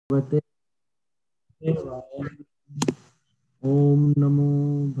भगवते देवाय। ओम नमो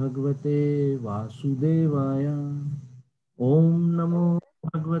भगवते वासुदेवाय। ओम नमो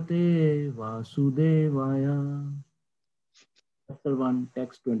भगवते वासुदेवाय। Chapter 1,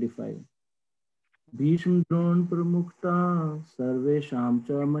 Text 25. भीष्म द्रोण प्रमुक्ता सर्वेषां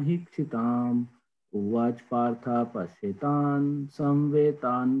च महिक्षिताम् उवाच Partha पश्येतान्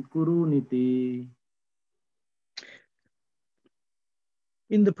संवेतान् कुरुनिति।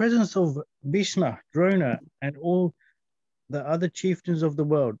 In the presence of Bhishma, Drona, and all the other chieftains of the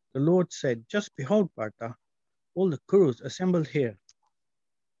world, the Lord said, "Just behold, Partha, all the Kurus assembled here."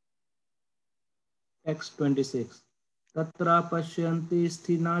 Text 26. Tatra pashyanti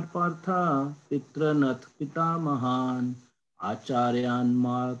sthinat partha pitranath pitamahan acharyan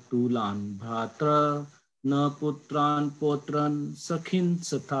matulan bhratra na putran potran sakhin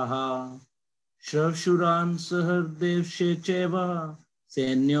sathaha shravshuran sahardevshe cheva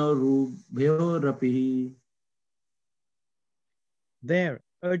senyo rubhyorapi. There,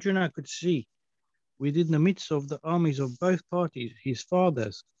 Arjuna could see, within the midst of the armies of both parties, his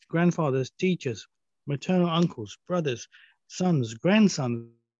fathers, grandfathers, teachers, maternal uncles, brothers, sons, grandsons,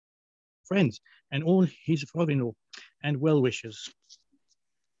 friends, and all his father-in-law and well-wishers.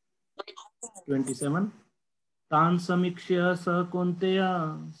 27. तान् समीक्ष्य स कौन्तेय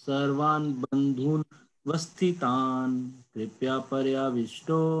सर्वान् बन्धून् वस्थितान् कृपया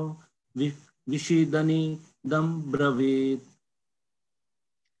पर्याविष्टो विषीदनिदं ब्रवीत्.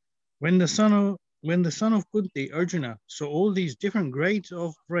 When the son of Kunti, Arjuna, saw all these different grades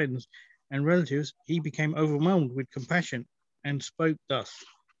of friends and relatives, he became overwhelmed with compassion and spoke thus.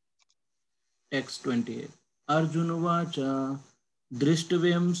 Text 28. Arjuna vacha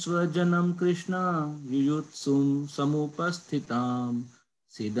दृष्टव्यं स्वजनं कृष्ण युयुत्सुं समुपस्थितां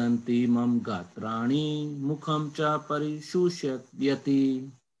सीदन्ति मम गात्राणि मुखं च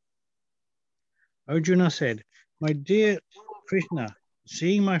परिशुष्यति. Arjuna said, "My dear Krishna,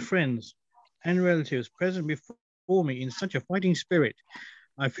 seeing my friends and relatives present before me in such a fighting spirit,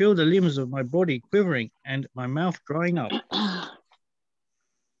 I feel the limbs of my body quivering and my mouth drying up."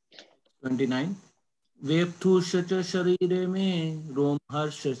 29. वेप्थुष च शरीरे मे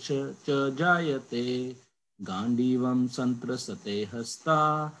रोमहर्ष च जायते गांडीवं संत्रसते हस्ता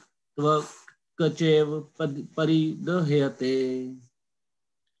त्वक्कचैव परिदह्यते.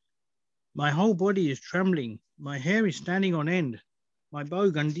 My whole body is trembling, my hair is standing on end, my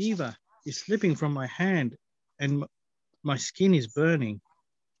bow Gandiva is slipping from my hand, and my skin is burning.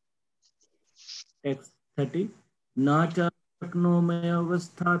 Text 30. न च शक्नोमि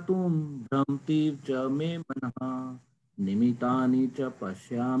अवस्थातुं भ्रमतीव च मे मनः निमितानि च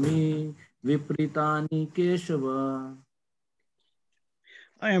पश्यामि विपरीतानि Keshav.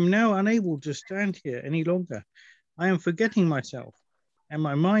 I am now unable to stand here any longer. I am forgetting myself, and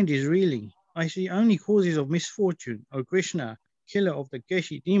my mind is reeling. I see only causes of misfortune, O Krishna, killer of the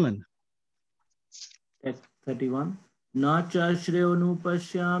Geshi demon. Text 31. न च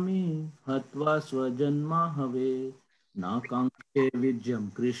श्रेयोनुपश्यामि हत्वा स्वजन्माहवे न काङ्क्षे विजयं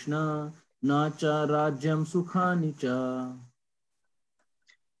कृष्ण न च राज्यं सुखानि च.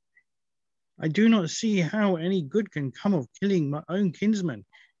 I do not see how any good can come of killing my own kinsman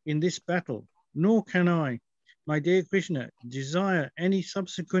in this battle, nor can I, my dear Krishna, desire any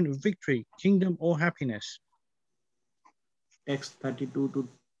subsequent victory, kingdom, or happiness. Text 32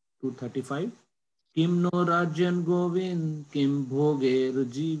 to 35. किं no राज्यं गोविन्द किं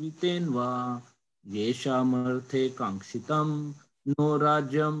भोगैर्जीवितेन वा येषामर्थे काङ्क्षितं no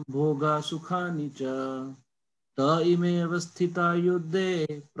राज्यं भोगा सुखानि च त इमेव स्थिता युद्धे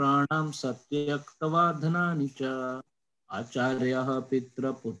प्राणं सत्यक्त्वा धनानि च आचार्यः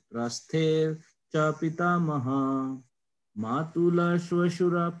पितृपुत्रस्थे च पितामहः मातुलः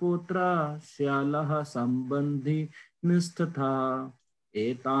श्वशुरा पौत्रा श्यालः सम्बन्धि निस्तथा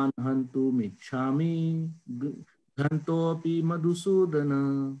एतान् हन्तुमिच्छामि घ्नतोऽपि मधुसूदन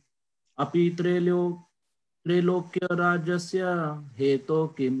अपि त्रैलोक्यराज्यस्य हेतो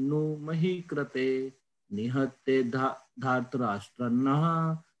किं नु मही कृते निहत्ते धार्तराष्ट्रन्नः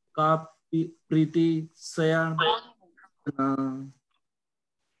का प्रीति सया.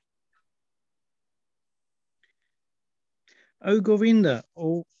 O Govinda,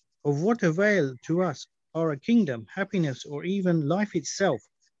 of what avail to us are a kingdom, happiness, or even life itself,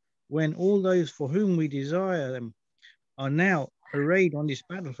 when all those for whom we desire them are now arrayed on this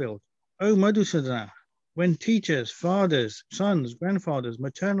battlefield? O Madhusudana, when teachers, fathers, sons, grandfathers,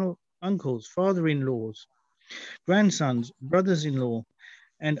 maternal uncles, father-in-laws, grandsons, brothers-in-law,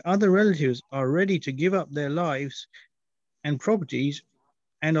 and other relatives are ready to give up their lives and properties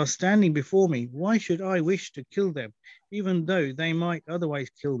and are standing before me, why should I wish to kill them, even though they might otherwise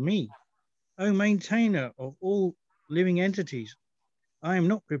kill me? O maintainer of all living entities, I am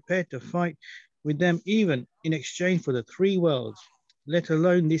not prepared to fight with them even in exchange for the three worlds, let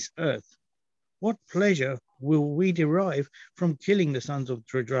alone this earth. What pleasure will we derive from killing the sons of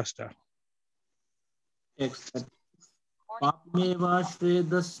Drudrasta?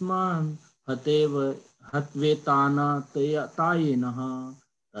 पापमेवाश्रेदस्मान् हतेव हत्वेताना तायिनः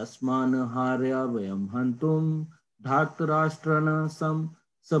तस्मान् हार्य वयं हन्तुं धार्तराष्ट्रन्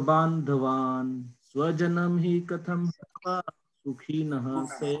सबान्धवान् स्वजनं हि कथं हत्वा सुखिनः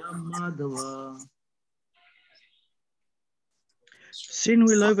सेयं Madhav. Sin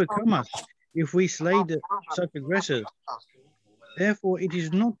will overcome us if we slay such aggressors. Therefore, it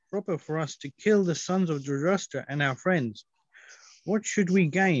is not proper for us to kill the sons of Dhritarashtra and our friends. What should we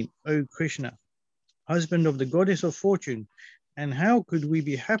gain, O Krishna, husband of the goddess of fortune, and how could we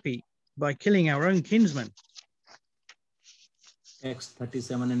be happy by killing our own kinsmen? Text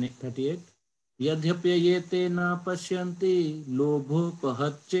 37 and 38. यद्यप्ययेते न पश्यन्ति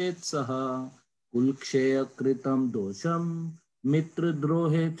लोभोपहच्चेत् सः कुलक्षयकृतं दोषं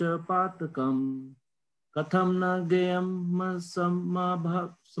मित्रद्रोहे च पातकम् कथं न ज्ञेयं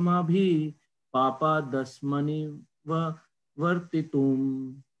समाभिः पापादस्मनि वर्तितुं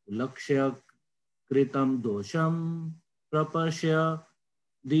लक्ष्यकृतं दोषं प्रपश्य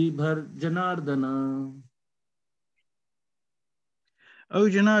दिभर्जनार्दन. O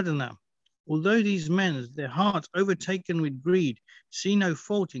Janardana, although these men, their hearts overtaken with greed, see no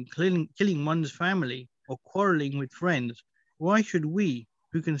fault in killing one's family or quarreling with friends, why should we,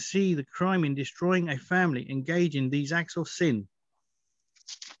 who can see the crime in destroying a family, engage in these acts of sin?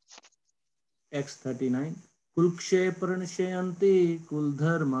 X39. कुलक्षे प्रणशयन्ति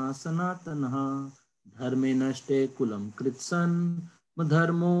कुलधर्मा सनातनः धर्मे नष्टे कुलं कृत्सन्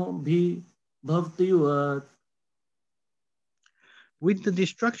धर्मो भी भवत्युत्. With the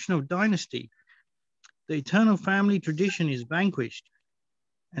destruction of dynasty, the eternal family tradition is vanquished,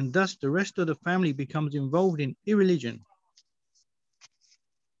 and thus the rest of the family becomes involved in irreligion.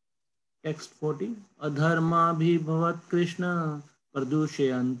 X40. अधर्मा भी भवत् कृष्ण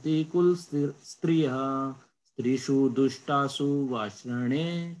प्रदूषयन्ति कुल स्त्रियः स्त्रीषु दुष्टासु वाश्रणे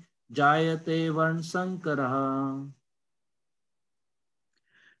जायते वर्णसंकरः.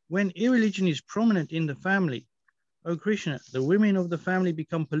 When irreligion is prominent in the family, O Krishna, the women of the family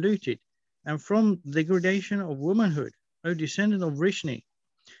become polluted, and from the degradation of womanhood, O descendant of Vrishni,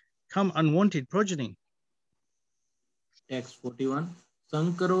 come unwanted progeny. Text 41.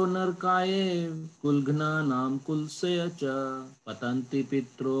 संकरो नरकाये कुलघ्नानां कुलस्य च पतन्ति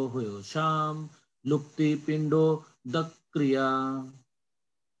पित्रो होयशाम लुप्ति पिंडो दक्रिया.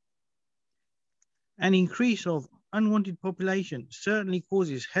 An increase of unwanted population certainly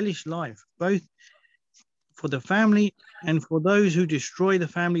causes hellish life, both for the family and for those who destroy the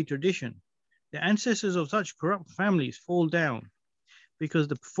family tradition. The ancestors of such corrupt families fall down because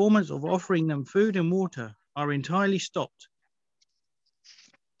the performance of offering them food and water are entirely stopped.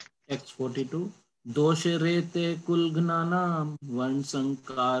 X42. दोषे रेते कुलघ्नानां वर्ण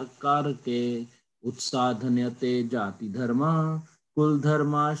संकार कारके उत्साधन्यते जाति धर्म कुल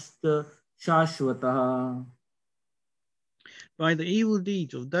धर्माश्च शाश्वतः. By the evil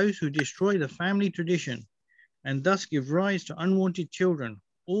deeds of those who destroy the family tradition and thus give rise to unwanted children,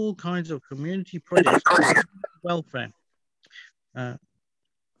 all kinds of community projects welfare,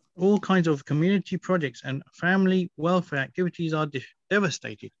 all kinds of community projects and family welfare activities are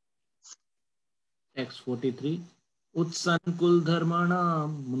devastated. X43. उत्सन्न कुल धर्माणां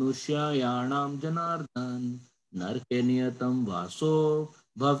मनुष्याणां जनार्दन नरके नियतं वासो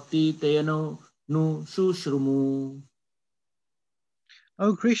भवति तेनो नु शुश्रुमु.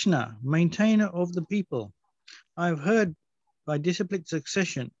 O Krishna, maintainer of the people, I have heard by disciplined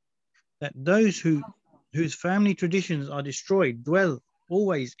succession that those whose family traditions are destroyed dwell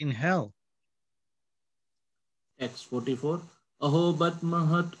always in hell. X44. अहो बत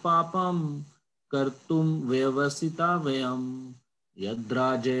महत् पापं कर्तुं व्यवसिता वयं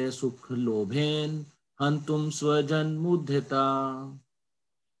यद्राजे सुख लोभेन हन्तुं स्वजन मुध्यता.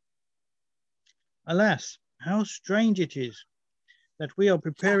 Alas, how strange it is that we are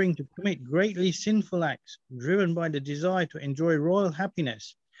preparing to commit greatly sinful acts, driven by the desire to enjoy royal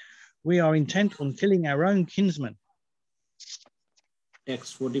happiness. We are intent on killing our own kinsmen.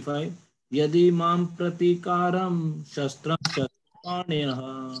 X45. यदि मां प्रतीकारं शस्त्रं शस्त्रपाणयः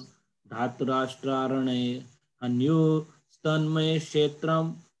धातराष्ट्रारणे अन्योस्तन्मय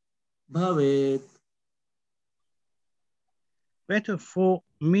क्षेत्रं भवेत्. Better for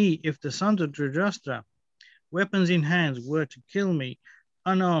me if the sons of Dhritarashtra, weapons in hands, were to kill me,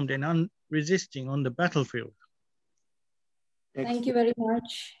 unarmed and unresisting on the battlefield. Thank you very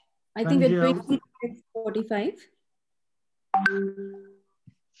much. I think we're doing 45.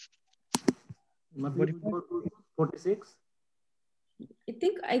 46.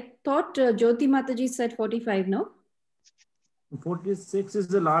 I thought Jyoti Mataji said 45, no? 46 is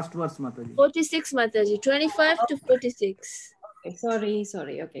the last verse, Mataji. 46, Mataji. 25 to 46. Okay,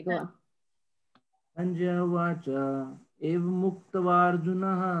 sorry. Okay, go on. Sanjay Vacha Ev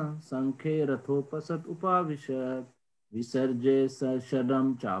Muktavarjunaha Sankhe Rathopasat Upavishat Visarje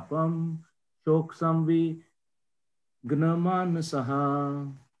Shadam Chapam Shoksam Gnaman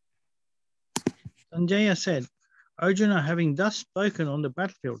Saha. Sanjaya said, Arjuna, having thus spoken on the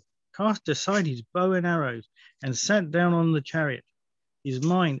battlefield, cast aside his bow and arrows and sat down on the chariot, his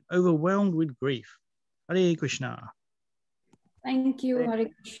mind overwhelmed with grief. Hare Krishna. Thank you, Hare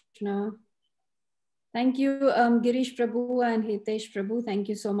Krishna. Thank you, Girish Prabhu and Hitesh Prabhu. Thank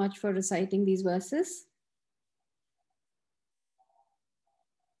you so much for reciting these verses.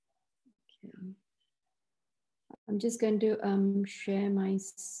 Okay. I'm just going to share my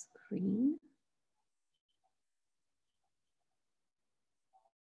screen.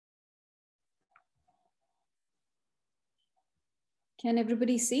 Can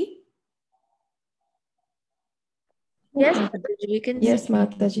everybody see? Yes, Mataji, we can Yes, see.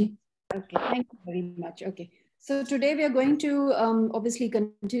 Mataji. Okay, thank you very much. Okay, so today we are going to obviously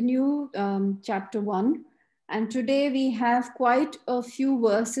continue chapter 1. And today we have quite a few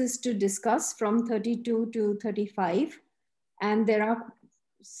verses to discuss from 32 to 35. And there are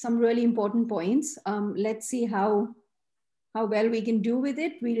some really important points. Let's see how well we can do with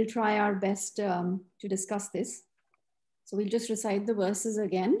it. We'll try our best to discuss this. So we'll just recite the verses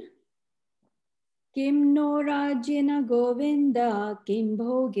again. Kim no rajyena govinda kim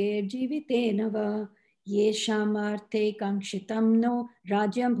bhoge jivitena va yesham arte kankshitam no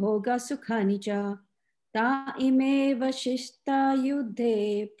rajyam bhoga sukhani cha ta ime vashishta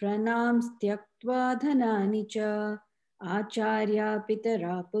yuddhe pranam tyaktva dhanani cha acharya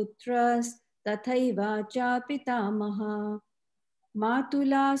pitara putras tathaiva cha pitamaha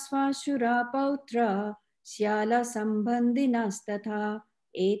matula swashura pautra syala sambandinastatha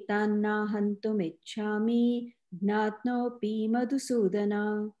etanna hantumichhami gnatnopi madhusudana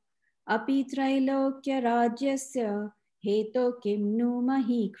api trailokya rajyasya heto kim nu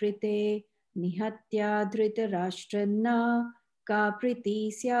mahi krite nihatya dhritarashtrana ka priti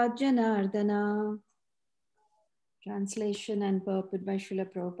syad janardana. Translation and purport by Srila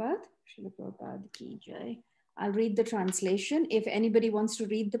Prabhupada. Srila Prabhupada ki jai. I'll read the translation. If anybody wants to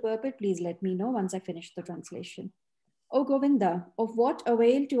read the purport, please let me know once I finish the translation. O Govinda, of what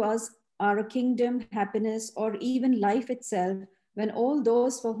avail to us are a kingdom, happiness, or even life itself, when all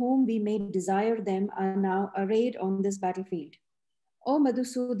those for whom we may desire them are now arrayed on this battlefield? O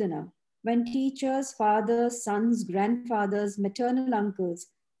Madhusudana, when teachers, fathers, sons, grandfathers, maternal uncles,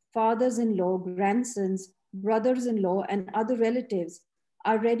 fathers-in-law, grandsons, brothers-in-law, and other relatives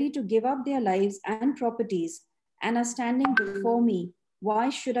are ready to give up their lives and properties and are standing before me, why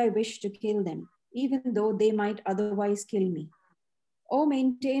should I wish to kill them, even though they might otherwise kill me? O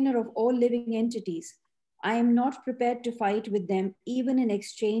maintainer of all living entities, I am not prepared to fight with them, even in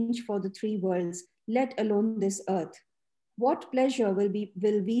exchange for the three worlds, let alone this earth. What pleasure will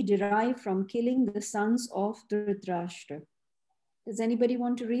we derive from killing the sons of Dhritarashtra? Does anybody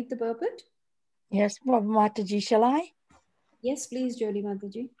want to read the purport? Yes, Mataji, shall I? Yes, please, Jyoti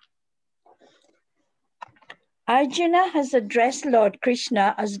Mataji. Arjuna has addressed Lord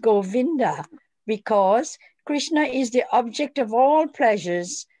Krishna as Govinda because Krishna is the object of all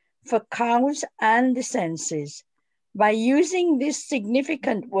pleasures for cows and the senses. By using this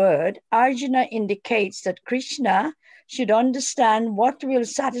significant word, Arjuna indicates that Krishna should understand what will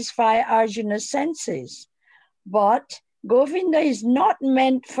satisfy Arjuna's senses. But Govinda is not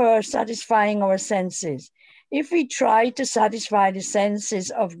meant for satisfying our senses. If we try to satisfy the senses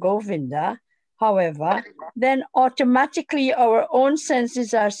of Govinda, however, then automatically our own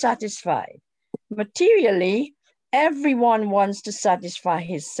senses are satisfied. Materially, everyone wants to satisfy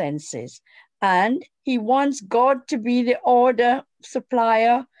his senses, and he wants God to be the order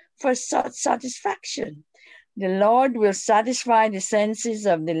supplier for such satisfaction. The Lord will satisfy the senses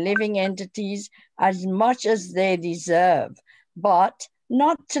of the living entities as much as they deserve, but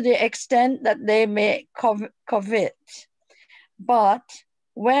not to the extent that they may covet. But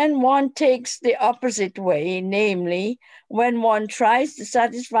when one takes the opposite way, namely, when one tries to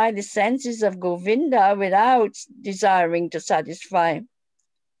satisfy the senses of Govinda without desiring to satisfy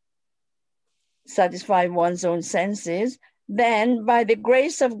one's own senses, then by the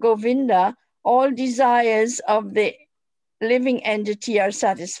grace of Govinda, all desires of the living entity are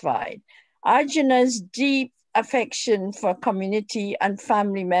satisfied. Arjuna's deep affection for community and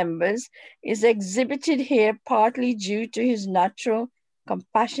family members is exhibited here partly due to his natural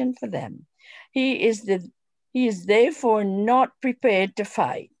compassion for them. He is, he is therefore not prepared to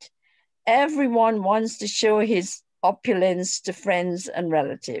fight. Everyone wants to show his opulence to friends and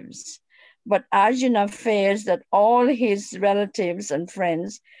relatives. But Arjuna fears that all his relatives and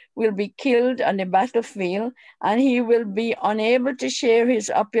friends will be killed on the battlefield and he will be unable to share his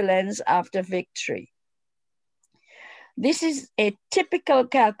opulence after victory. This is a typical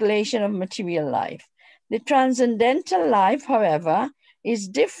calculation of material life. The transcendental life, however, is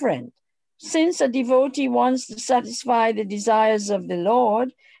different. Since a devotee wants to satisfy the desires of the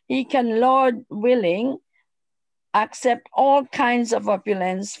Lord, he can, Lord willing, accept all kinds of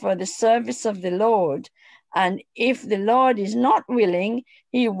opulence for the service of the Lord. And if the Lord is not willing,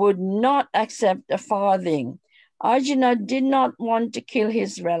 he would not accept a farthing. Arjuna did not want to kill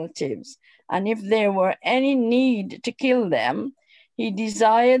his relatives. And if there were any need to kill them, he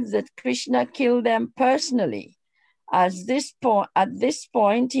desired that Krishna kill them personally. At this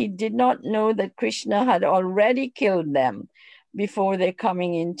point, he did not know that Krishna had already killed them before they're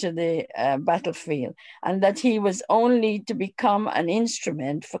coming into the battlefield, and that he was only to become an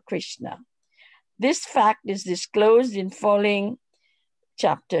instrument for Krishna. This fact is disclosed in following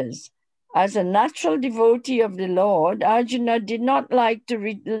chapters. As a natural devotee of the Lord, Arjuna did not like to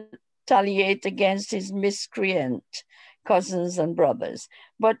retaliate against his miscreant cousins and brothers,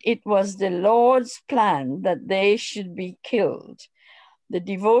 but it was the Lord's plan that they should be killed. The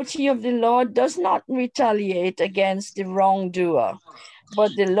devotee of the Lord does not retaliate against the wrongdoer,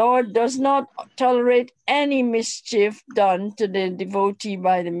 but the Lord does not tolerate any mischief done to the devotee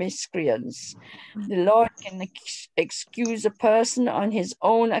by the miscreants. The Lord can excuse a person on his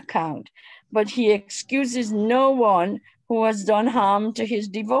own account, but he excuses no one who has done harm to his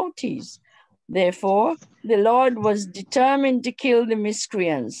devotees. Therefore, the Lord was determined to kill the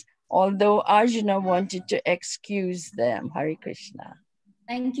miscreants, although Arjuna wanted to excuse them. Hare Krishna.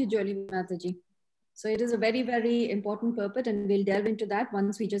 Thank you, Joli Mataji. So it is a very, very important purport, and we'll delve into that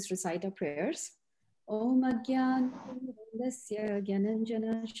once we just recite our prayers. Om Ajnanandasya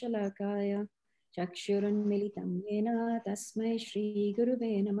Gyananjana Shalakaya Chakshurun Militam Yena Tasmai Shri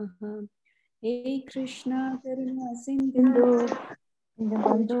Guruve Namaha. Hey Krishna Karuna Sindhu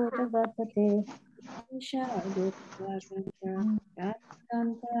Bandhu Bhagavate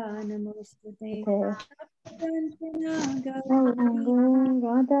Kanta Namostate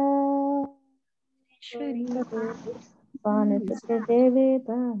Radha Vanasate Devi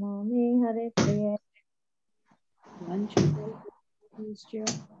Pramami Hare Priya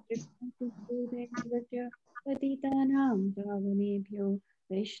Patitanam Pavanebhyo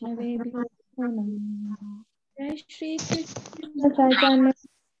Vaishnavebhyo Jai Shri Krishna Chaitanya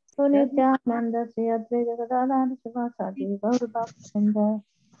Nityananda Sri Advaita Gadadhara Sivasadi Gaurabhaktinda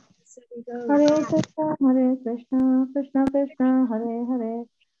Hare Krishna, Krishna Krishna, Hare Hare,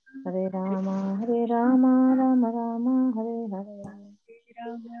 Hare Rama, Rama Rama, Hare Hare.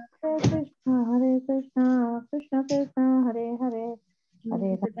 Hare Krishna, Krishna Krishna, Hare Hare,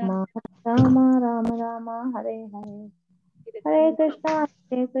 Hare Rama, Rama, Hare Hare. Hare Krishna,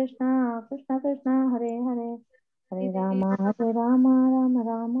 Krishna Krishna, Hare Hare, Hare Rama, Rama,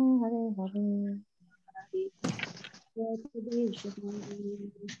 Hare Hare.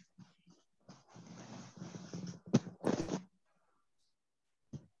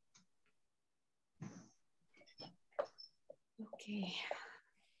 Okay.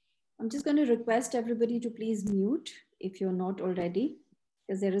 I'm just going to request everybody to please mute if you're not already,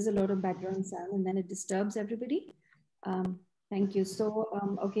 because there is a lot of background sound and then it disturbs everybody. Thank you. So,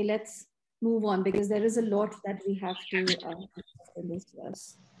 okay, let's move on because there is a lot that we have to discuss in this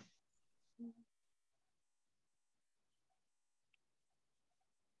verse.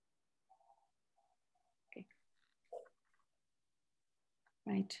 Okay.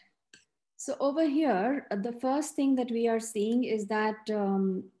 Right. So over here, the first thing that we are seeing is that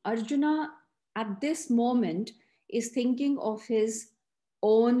Arjuna at this moment is thinking of his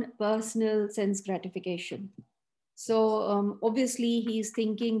own personal sense gratification. So obviously he's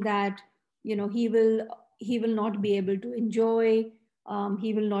thinking that, you know, he will not be able to enjoy,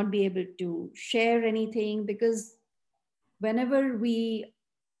 he will not be able to share anything, because whenever we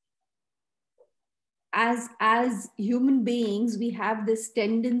as human beings, we have this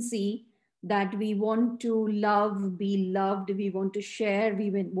tendency that we want to love, be loved, we want to share,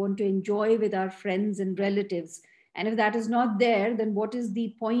 we want to enjoy with our friends and relatives. And if that is not there, then what is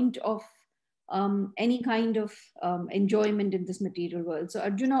the point of any kind of enjoyment in this material world? So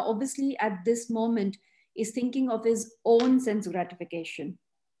Arjuna, obviously at this moment, is thinking of his own sense gratification.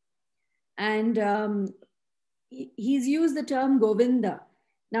 And he's used the term Govinda.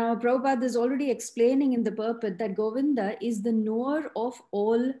 Now, Prabhupada is already explaining in the purport that Govinda is the knower of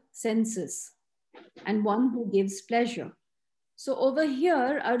all senses and one who gives pleasure. So over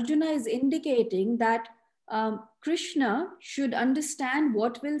here, Arjuna is indicating that Krishna should understand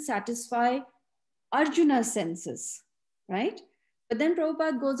what will satisfy Arjuna's senses, right? But then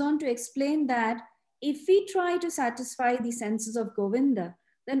Prabhupada goes on to explain that if we try to satisfy the senses of Govinda,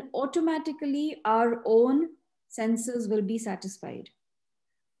 then automatically our own senses will be satisfied.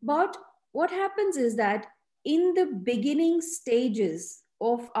 But what happens is that in the beginning stages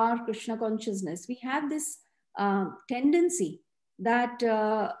of our Krishna consciousness, we have this tendency that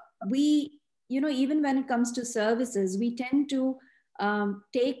we, even when it comes to services, we tend to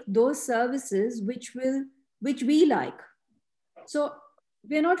take those services which we like. So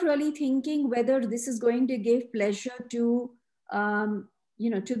we're not really thinking whether this is going to give pleasure to, to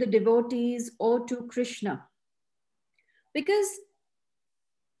the devotees or to Krishna, because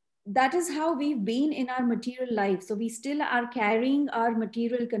that is how we've been in our material life. So we still are carrying our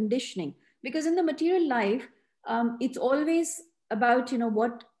material conditioning, because in the material life, it's always about,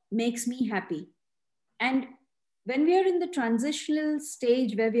 what makes me happy. And when we are in the transitional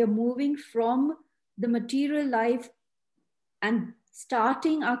stage where we are moving from the material life and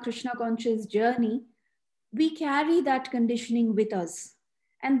starting our Krishna conscious journey, we carry that conditioning with us.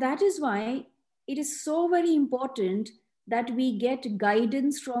 And that is why it is so very important that we get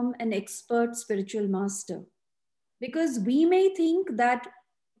guidance from an expert spiritual master. Because we may think that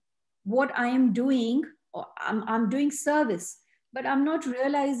what I am doing, or I'm doing service, but I'm not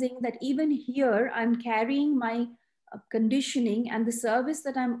realizing that even here I'm carrying my conditioning, and the service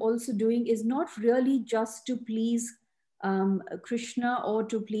that I'm also doing is not really just to please Krishna or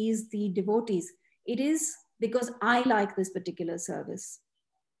to please the devotees. It is because I like this particular service.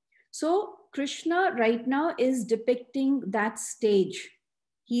 So Krishna right now is depicting that stage.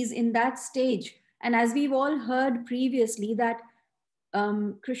 He's in that stage. And as we've all heard previously that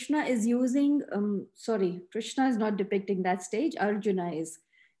Krishna is using, Krishna is not depicting that stage, Arjuna is.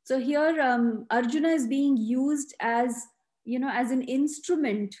 So here Arjuna is being used as, as an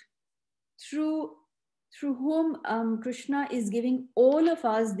instrument through whom Krishna is giving all of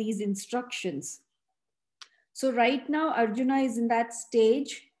us these instructions. So right now Arjuna is in that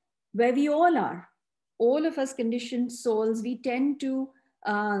stage where we all are. All of us conditioned souls, we tend to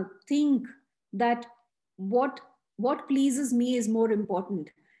think that what pleases me is more important.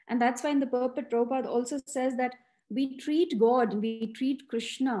 And that's why in the purport, Prabhupada also says that we treat God, we treat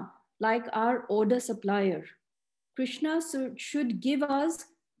Krishna like our order supplier. Krishna should give us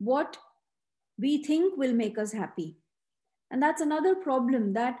what we think will make us happy. And that's another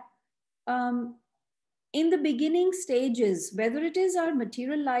problem, that in the beginning stages, whether it is our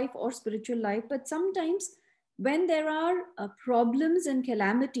material life or spiritual life, but sometimes when there are problems and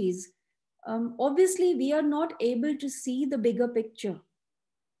calamities, obviously we are not able to see the bigger picture.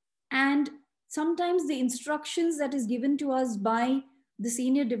 And sometimes the instructions that is given to us by the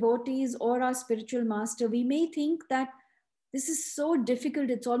senior devotees or our spiritual master, we may think that this is so difficult,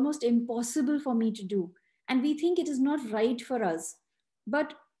 it's almost impossible for me to do. And we think it is not right for us.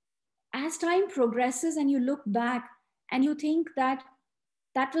 But as time progresses and you look back and you think that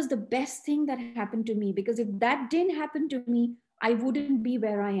that was the best thing that happened to me, because if that didn't happen to me, I wouldn't be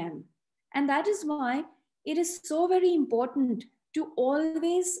where I am. And that is why it is so very important to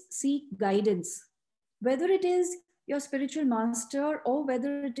always seek guidance, whether it is your spiritual master or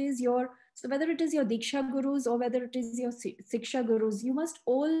whether it is your Diksha Gurus or whether it is your Siksha Gurus. You must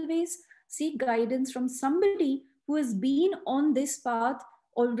always seek guidance from somebody who has been on this path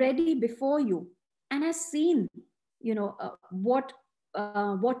already before you and has seen, what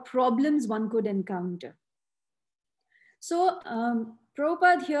problems one could encounter. So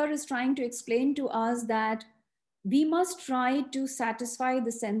Prabhupada here is trying to explain to us that we must try to satisfy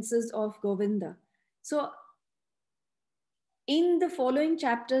the senses of Govinda. So in the following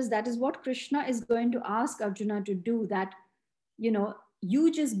chapters, that is what Krishna is going to ask Arjuna to do, that,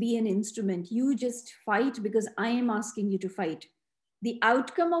 you just be an instrument, you just fight because I am asking you to fight. The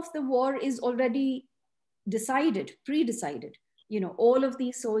outcome of the war is already decided, pre-decided. All of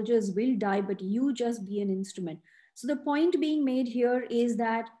these soldiers will die, but you just be an instrument. So the point being made here is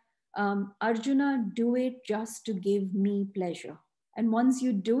that Arjuna, do it just to give me pleasure. And once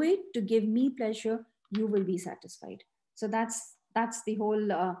you do it to give me pleasure, you will be satisfied. So that's the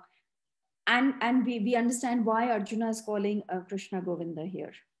whole, and we understand why Arjuna is calling Krishna Govinda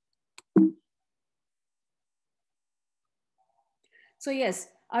here. So yes,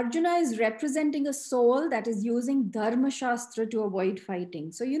 Arjuna is representing a soul that is using Dharma Shastra to avoid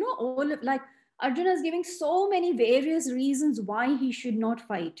fighting. So, all of, like, Arjuna is giving so many various reasons why he should not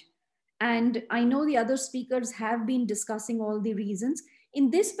fight. And I know the other speakers have been discussing all the reasons. In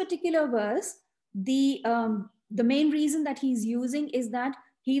this particular verse, the main reason that he's using is that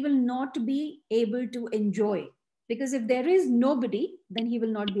he will not be able to enjoy. Because if there is nobody, then he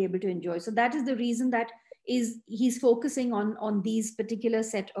will not be able to enjoy. So that is the reason that he's focusing on these particular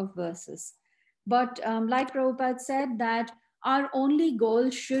set of verses. But like Prabhupada said, that our only goal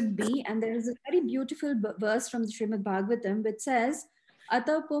should be, and there is a very beautiful verse from the Srimad Bhagavatam which says,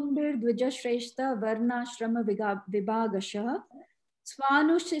 Ata pumbir dvijashreshta varnashrama vibhagasha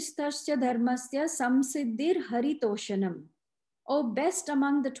swanushistasya dharmasya samsiddhir haritoshanam. O best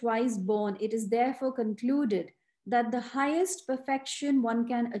among the twice born, it is therefore concluded that the highest perfection one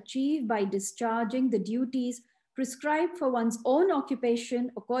can achieve by discharging the duties prescribed for one's own occupation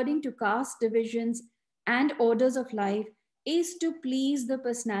according to caste divisions and orders of life is to please the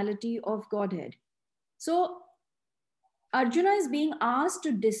personality of Godhead. So Arjuna is being asked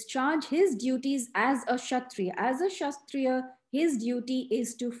to discharge his duties as a Kshatriya. As a Kshatriya, his duty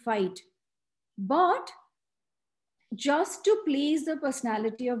is to fight, but just to please the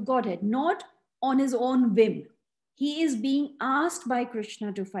personality of Godhead, not on his own whim. He is being asked by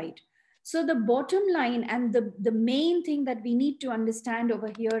Krishna to fight. So the bottom line and the main thing that we need to understand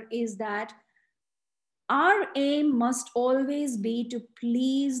over here is that our aim must always be to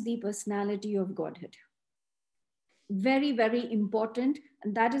please the personality of Godhead. Very, very important.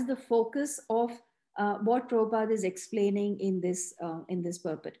 And that is the focus of what Prabhupada is explaining in this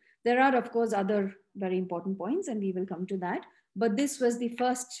purport. There are, of course, other very important points, and we will come to that. But this was the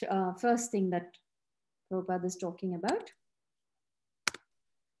first thing that Prabhupada is talking about.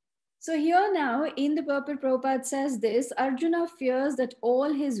 So here now in the purport, Prabhupada says this: Arjuna fears that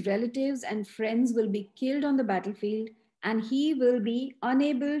all his relatives and friends will be killed on the battlefield, and he will be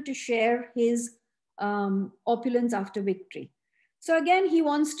unable to share his opulence after victory. So again, he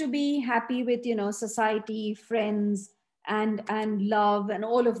wants to be happy with, society, friends, and love and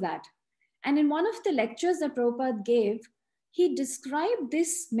all of that. And in one of the lectures that Prabhupada gave, he described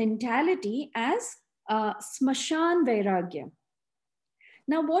this mentality as smashan vairagya.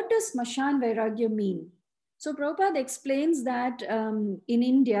 Now, what does smashan vairagya mean? So Prabhupada explains that in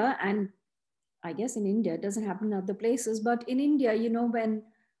India, and I guess in India, it doesn't happen in other places, but in India,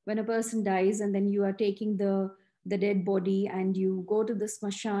 when a person dies and then you are taking the dead body and you go to the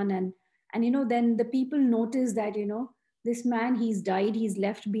smashan and then the people notice that, this man, he's died, he's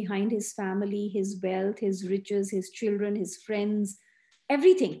left behind his family, his wealth, his riches, his children, his friends,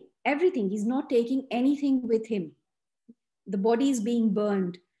 everything. He's not taking anything with him. The body is being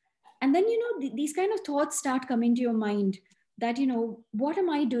burned. And then, these kind of thoughts start coming to your mind that, what am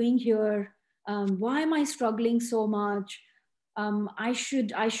I doing here? Why am I struggling so much? I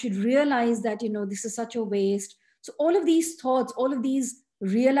should realize that, this is such a waste. So all of these thoughts, all of these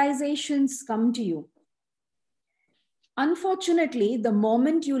realizations come to you. Unfortunately, the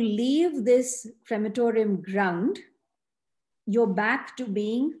moment you leave this crematorium ground, you're back to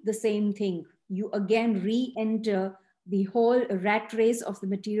being the same thing. You again re-enter the whole rat race of the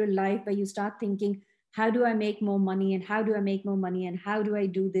material life, where you start thinking, how do I make more money? And how do I make more money? And how do I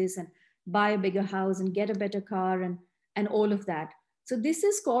do this? And buy a bigger house and get a better car and all of that. So this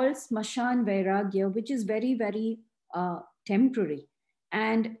is called smashan vairagya, which is very, very temporary.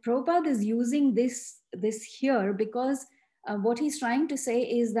 And Prabhupada is using this here because what he's trying to say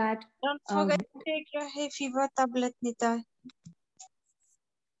is that... Don't forget to take your hay fever tablet, Nita.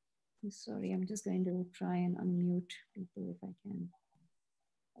 Sorry, I'm just going to try and unmute people if I can.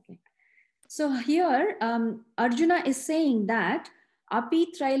 Okay. So here, Arjuna is saying that Api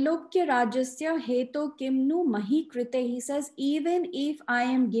Trailokya Rajasya Heto Kimnu Mahi Krite. He says, even if I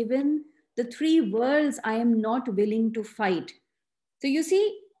am given the 3 worlds, I am not willing to fight. So you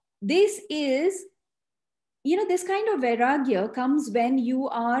see, this is, this kind of vairagya comes when you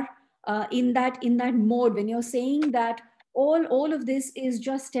are in that mode, when you're saying that all of this is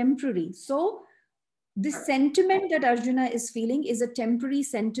just temporary. So this sentiment that Arjuna is feeling is a temporary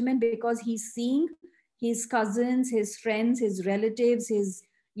sentiment because he's seeing his cousins, his friends, his relatives, his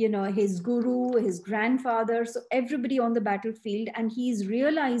guru, his grandfather, so everybody on the battlefield, and he's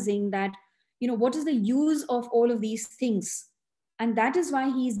realizing that, what is the use of all of these things? And that is why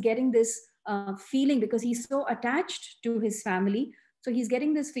he's getting this feeling, because he's so attached to his family. So he's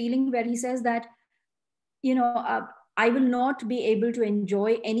getting this feeling where he says that, I will not be able to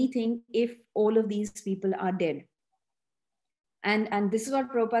enjoy anything if all of these people are dead. And this is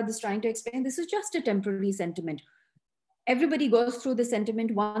what Prabhupada is trying to explain. This is just a temporary sentiment. everybody goes through the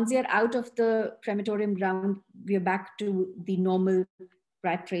sentiment. Once they're out of the crematorium ground, we're back to the normal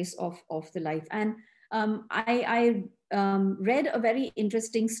rat race of the life. And I read a very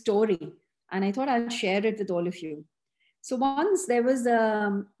interesting story, and I thought I'll share it with all of you. So once there was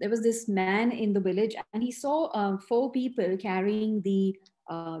this man in the village, and he saw 4 people carrying the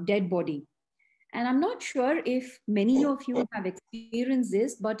dead body. And I'm not sure if many of you have experienced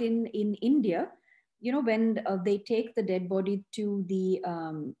this, but in India, you know, when they take the dead body to the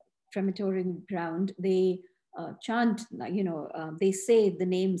crematorium ground, they chant, you know, they say the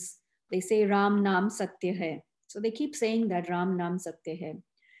names, they say Ram Naam Satya Hai. So they keep saying that Ram Naam Satya Hai.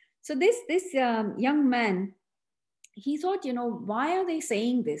 So this young man, he thought, you know, why are they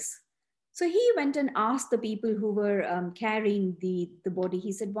saying this? So he went and asked the people who were carrying the body.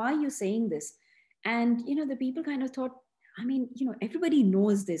 He said, why are you saying this? And, you know, the people kind of thought, I mean, you know, everybody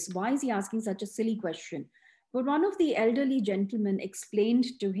knows this. Why is he asking such a silly question? But one of the elderly gentlemen explained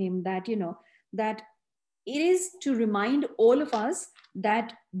to him that, you know, that it is to remind all of us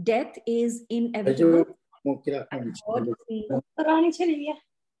that death is inevitable.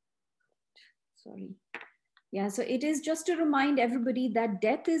 Sorry. Yeah, so it is just to remind everybody that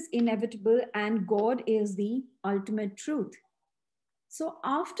death is inevitable and God is the ultimate truth. So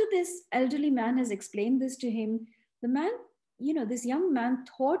after this elderly man has explained this to him, the man, you know, this young man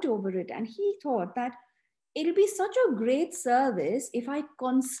thought over it, and he thought that it'll be such a great service if I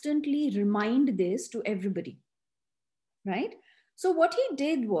constantly remind this to everybody, right? So what he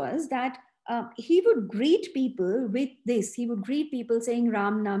did was that he would greet people with this. He would greet people saying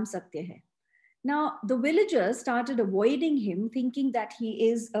Ram Naam Satya Hai. Now, the villagers started avoiding him, thinking that he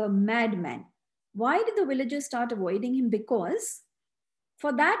is a madman. Why did the villagers start avoiding him? Because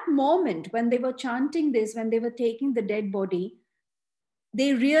for that moment, when they were chanting this, when they were taking the dead body,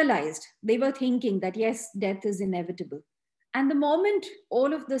 they realized, they were thinking that, yes, death is inevitable. And the moment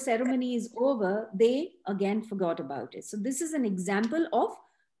all of the ceremony is over, they again forgot about it. So this is an example of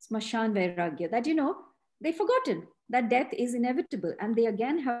Smashan Vairagya, that, you know, they've forgotten that death is inevitable, and they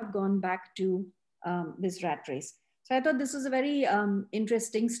again have gone back to this rat race. So I thought this was a very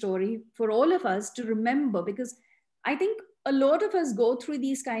interesting story for all of us to remember, because I think a lot of us go through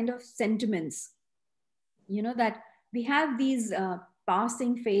these kind of sentiments, you know, that we have these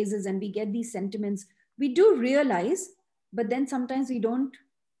passing phases and we get these sentiments. We do realize, but then sometimes we don't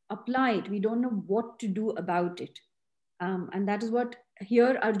apply it. We don't know what to do about it. And that is what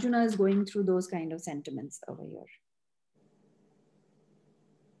here Arjuna is going through, those kind of sentiments over here.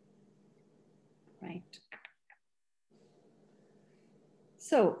 Right.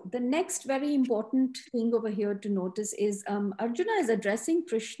 So the next very important thing over here to notice is Arjuna is addressing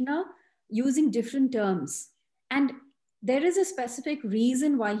Krishna using different terms. And there is a specific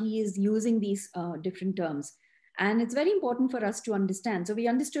reason why he is using these different terms. And it's very important for us to understand. So we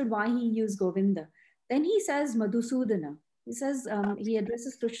understood why he used Govinda. Then he says Madhusudana. He says he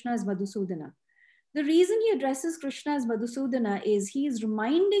addresses Krishna as Madhusudana. The reason he addresses Krishna as Madhusudana is he is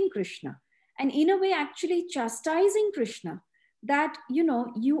reminding Krishna, and in a way actually chastising Krishna, that, you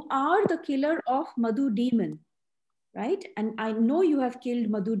know, you are the killer of Madhu demon, right? And I know you have killed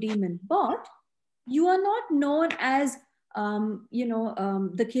Madhu demon, but you are not known as,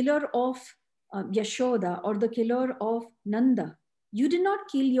 the killer of Yashoda or the killer of Nanda. You did not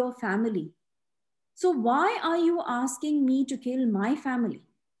kill your family. So why are you asking me to kill my family,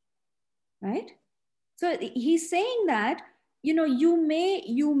 right? So he's saying that, you know, you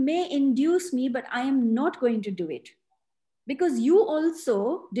may induce me, but I am not going to do it, because you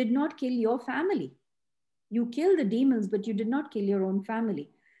also did not kill your family. You killed the demons, but you did not kill your own family.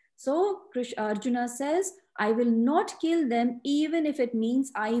 So Arjuna says, I will not kill them, even if it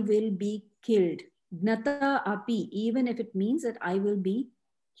means I will be killed. Gnata api, even if it means that I will be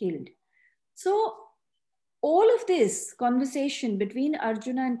killed. So all of this conversation between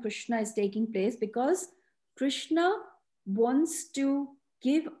Arjuna and Krishna is taking place because Krishna wants to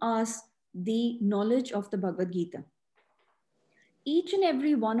give us the knowledge of the Bhagavad Gita. Each and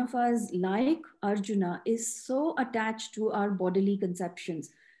every one of us, like Arjuna, is so attached to our bodily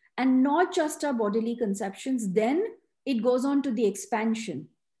conceptions, and not just our bodily conceptions. Then it goes on to the expansion.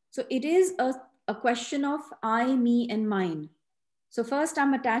 So it is a question of I, me, and mine. So first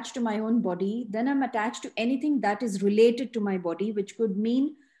I'm attached to my own body, then I'm attached to anything that is related to my body, which could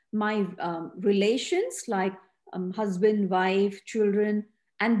mean my relations like husband, wife, children,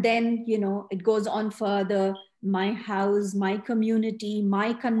 and then, you know, it goes on further, my house, my community,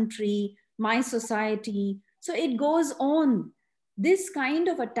 my country, my society. So it goes on. This kind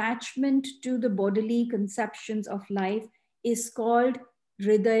of attachment to the bodily conceptions of life is called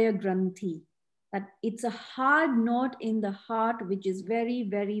Hridaya Granthi. that it's a hard knot in the heart, which is very,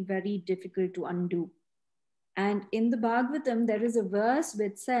 very, very difficult to undo. And in the Bhagavatam, there is a verse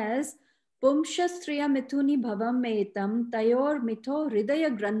which says, Pumshastriya mithuni bhavam metam tayor mitho hridaya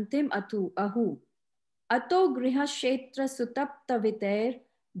granthim ahu. Ato griha kshetra sutapta viter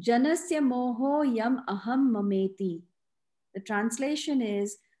janasya moho yam aham mameti. The translation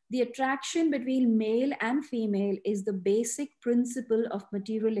is, the attraction between male and female is the basic principle of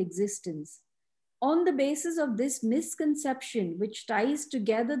material existence. On the basis of this misconception, which ties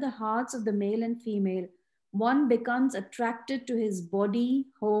together the hearts of the male and female, one becomes attracted to his body,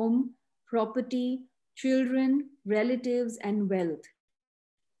 home, property, children, relatives, and wealth.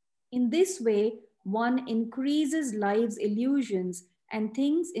 In this way, one increases life's illusions and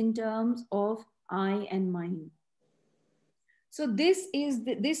thinks in terms of I and mine. So this is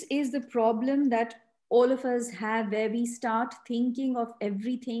the problem that all of us have, where we start thinking of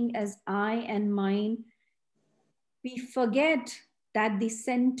everything as I and mine. We forget that the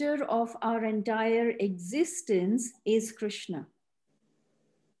center of our entire existence is Krishna.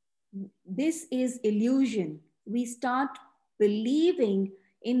 This is illusion. We start believing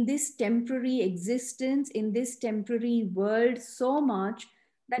in this temporary existence, in this temporary world so much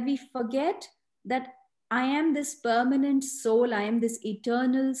that we forget that I am this permanent soul. I am this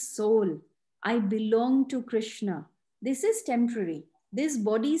eternal soul. I belong to Krishna. This is temporary. This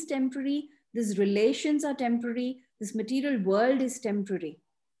body is temporary. These relations are temporary. This material world is temporary.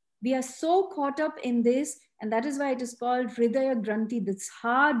 We are so caught up in this, and that is why it is called Hridaya Granthi, this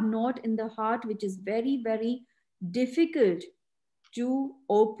hard knot in the heart, which is very, very difficult to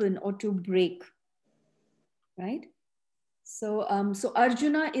open or to break, right? So, so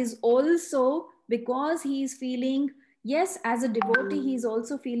Arjuna is also, because he is feeling, yes, as a devotee, he is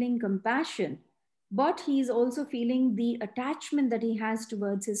also feeling compassion, but he is also feeling the attachment that he has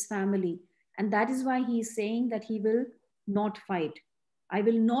towards his family. And that is why he is saying that he will not fight. I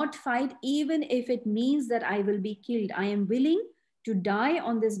will not fight, even if it means that I will be killed. I am willing to die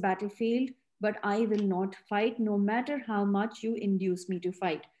on this battlefield, but I will not fight, no matter how much you induce me to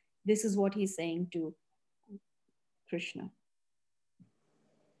fight. This is what he's saying to Krishna.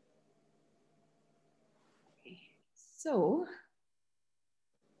 Okay. So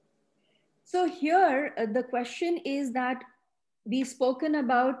here the question is that we've spoken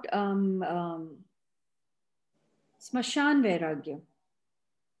about Smashan Vairagya.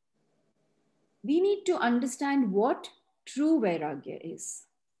 We need to understand what true Vairagya is,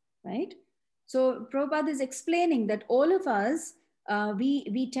 right? So Prabhupada is explaining that all of us,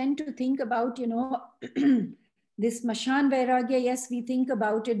 we tend to think about, you know, this Smashan Vairagya. Yes, we think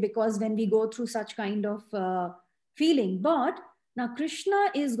about it because when we go through such kind of feeling, but now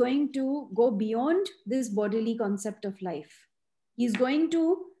Krishna is going to go beyond this bodily concept of life. He's going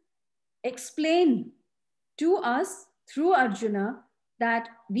to explain to us through Arjuna that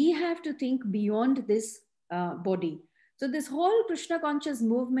we have to think beyond this body. So this whole Krishna conscious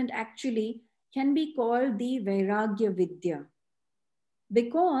movement actually can be called the Vairagya Vidya,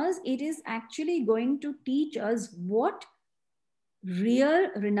 because it is actually going to teach us what real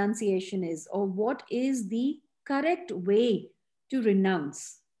renunciation is, or what is the correct way to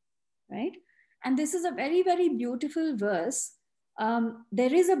renounce, right? And this is a very, very beautiful verse.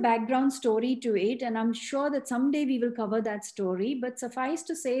 There is a background story to it, and I'm sure that someday we will cover that story, but suffice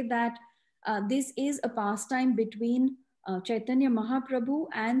to say that this is a pastime between Chaitanya Mahaprabhu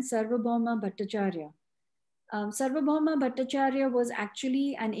and Sarvabhauma Bhattacharya. Sarvabhauma Bhattacharya was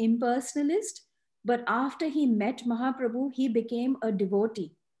actually an impersonalist, but after he met Mahaprabhu, he became a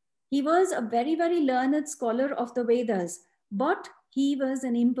devotee. He was a very, very learned scholar of the Vedas, but he was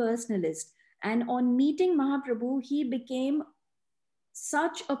an impersonalist. And on meeting Mahaprabhu, he became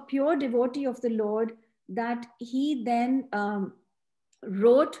such a pure devotee of the Lord that he then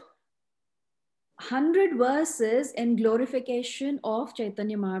wrote 100 verses in glorification of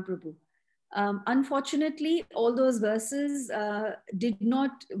Chaitanya Mahaprabhu. Unfortunately, all those verses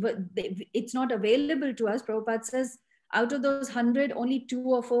it's not available to us. Prabhupada says out of those 100, only 2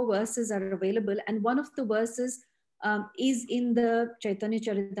 or 4 verses are available. And one of the verses is in the Chaitanya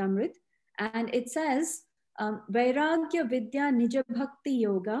Charitamrita. And it says, Vairagya Vidya Nija Bhakti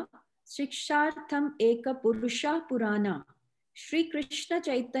Yoga Shikshartham Eka Purusha Purana Shri Krishna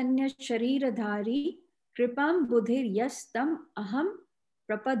Chaitanya Shariradhari Kripam Budhir Yastam Aham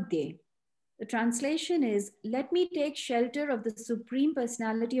Prapadye. The translation is, let me take shelter of the Supreme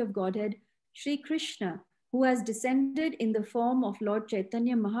Personality of Godhead, Shri Krishna, who has descended in the form of Lord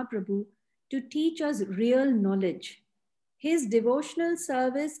Chaitanya Mahaprabhu to teach us real knowledge. His devotional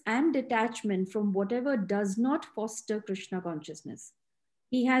service and detachment from whatever does not foster Krishna consciousness.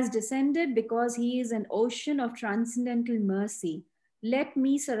 He has descended because he is an ocean of transcendental mercy. Let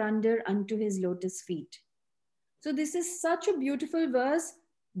me surrender unto his lotus feet. So this is such a beautiful verse,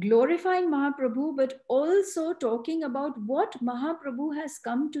 glorifying Mahaprabhu, but also talking about what Mahaprabhu has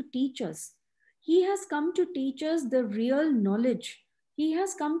come to teach us. He has come to teach us the real knowledge. He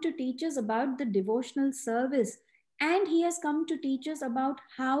has come to teach us about the devotional service. And he has come to teach us about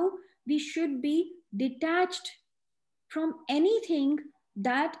how we should be detached from anything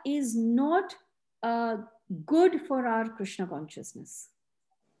that is not good for our Krishna consciousness,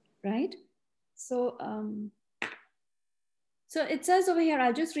 right? So, so it says over here,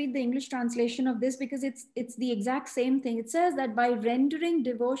 I'll just read the English translation of this because it's the exact same thing. It says that by rendering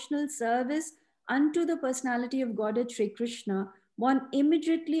devotional service unto the personality of Godhead Sri Krishna, one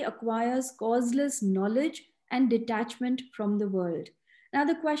immediately acquires causeless knowledge and detachment from the world. Now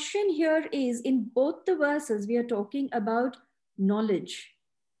the question here is, in both the verses, we are talking about knowledge.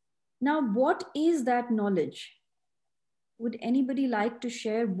 Now, what is that knowledge? Would anybody like to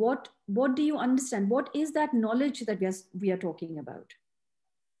share? What do you understand? What is that knowledge that we are talking about?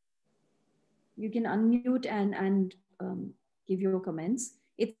 You can unmute and give your comments.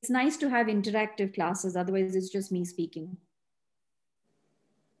 It's nice to have interactive classes. Otherwise, it's just me speaking.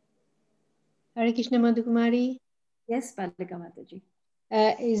 Hare Krishna, Madhu Kumari. Yes, Palika Mataji.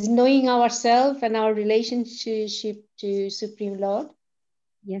 Is knowing ourselves and our relationship to Supreme Lord.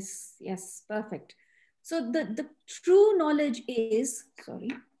 Yes, yes, perfect. So the true knowledge is, sorry,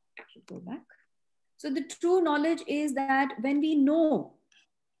 I should go back. So the true knowledge is that when we know,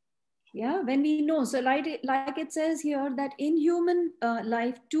 yeah, when we know, so like it says here that in human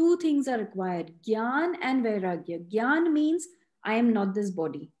life, two things are required, Gyan and Vairagya. Gyan means I am not this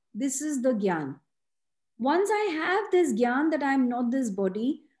body. This is the Gyan. Once I have this Gyan that I am not this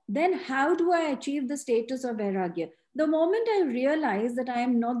body, then how do I achieve the status of Vairagya? The moment I realize that I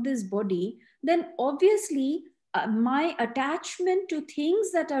am not this body, then obviously my attachment to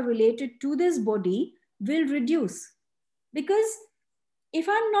things that are related to this body will reduce. Because if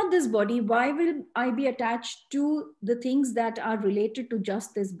I'm not this body, why will I be attached to the things that are related to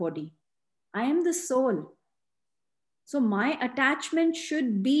just this body? I am the soul. So my attachment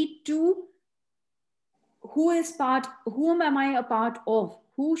should be to whom am I a part of?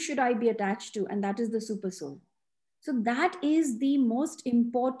 Who should I be attached to? And that is the super soul. So that is the most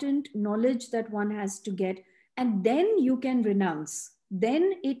important knowledge that one has to get. And then you can renounce.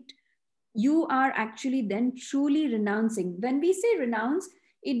 Then you are actually then truly renouncing. When we say renounce,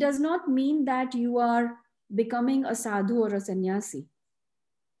 it does not mean that you are becoming a sadhu or a sannyasi.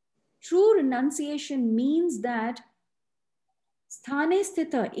 True renunciation means that sthane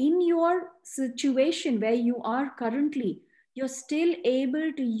sthita, in your situation where you are currently, you're still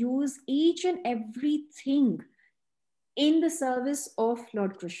able to use each and everything in the service of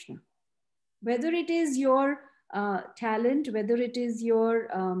Lord Krishna. Whether it is your talent, whether it is your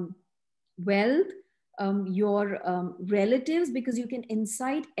wealth, your relatives, because you can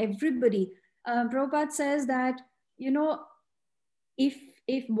incite everybody. Prabhupada says that, you know, if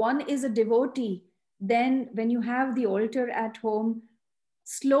one is a devotee, then when you have the altar at home,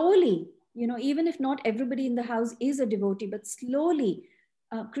 slowly, you know, even if not everybody in the house is a devotee, but slowly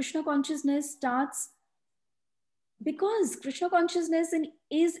Krishna consciousness starts, because Krishna consciousness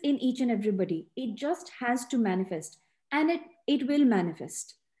is in each and everybody. It just has to manifest, and it will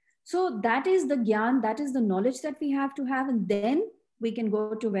manifest. So that is the gyan, that is the knowledge that we have to have, and then we can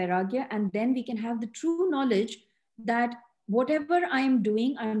go to Vairagya, and then we can have the true knowledge that whatever I am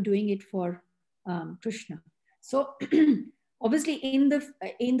doing it for Krishna. So obviously in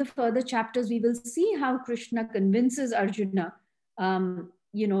the further chapters, we will see how Krishna convinces Arjuna,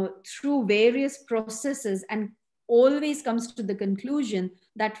 you know, through various processes, and always comes to the conclusion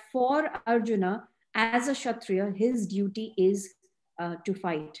that for Arjuna, as a Kshatriya, his duty is to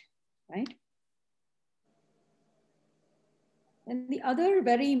fight, right? And the other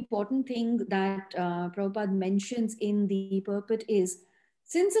very important thing that Prabhupada mentions in the purport is,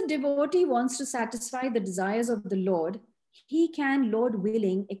 since a devotee wants to satisfy the desires of the Lord, he can, Lord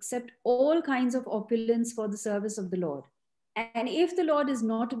willing, accept all kinds of opulence for the service of the Lord. And if the Lord is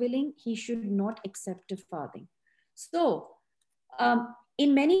not willing, he should not accept a farthing. So,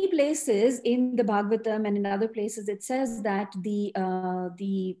 in many places in the Bhagavatam and in other places, it says that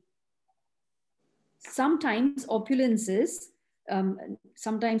the sometimes opulences,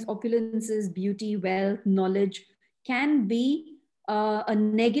 beauty, wealth, knowledge can be a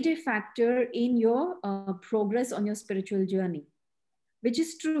negative factor in your progress on your spiritual journey, which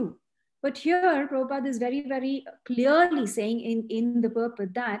is true. But here, Prabhupada is very, very clearly saying in the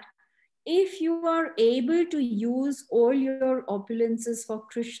purport that if you are able to use all your opulences for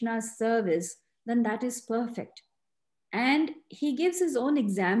Krishna's service, then that is perfect. And he gives his own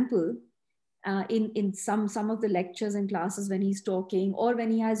example in some of the lectures and classes when he's talking or when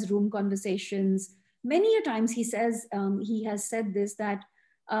he has room conversations. Many a times he says, he has said this, that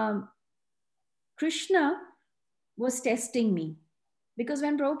Krishna was testing me. Because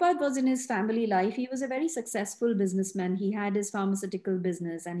when Prabhupada was in his family life, he was a very successful businessman. He had his pharmaceutical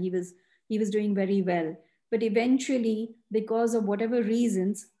business and he was doing very well. But eventually, because of whatever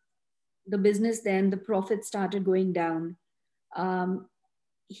reasons, the business then, the profit started going down.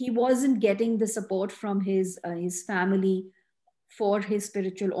 He wasn't getting the support from his family for his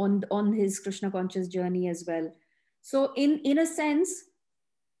spiritual, on his Krishna conscious journey as well. So in a sense,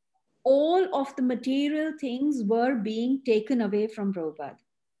 all of the material things were being taken away from Prabhupada.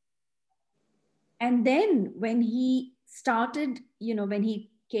 And then when he started, when he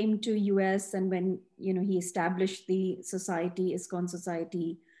came to US and when, he established the society, ISKCON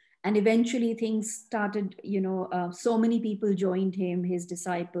society, and eventually things started, so many people joined him, his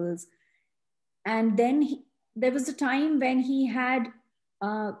disciples. And then there was a time when he had,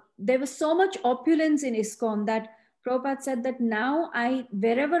 there was so much opulence in ISKCON that Prabhupada said that now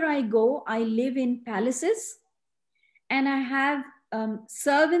wherever I go, I live in palaces and I have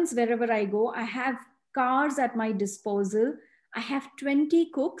servants wherever I go. I have cars at my disposal. I have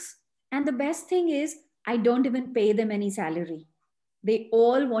 20 cooks. And the best thing is, I don't even pay them any salary. They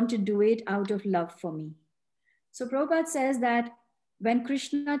all want to do it out of love for me. So Prabhupada says that when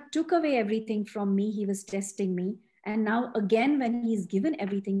Krishna took away everything from me, he was testing me. And now again, when he's given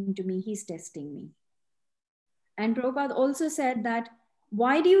everything to me, he's testing me. And Prabhupada also said that,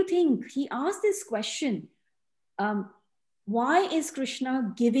 why do you think, he asked this question, why is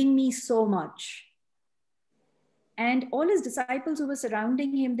Krishna giving me so much? And all his disciples who were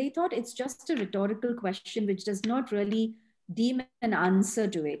surrounding him, they thought it's just a rhetorical question which does not really deem an answer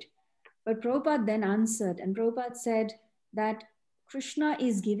to it. But Prabhupada then answered, and Prabhupada said that Krishna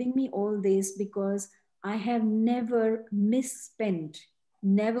is giving me all this because I have never misspent,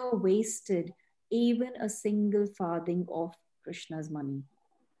 never wasted even a single farthing of Krishna's money.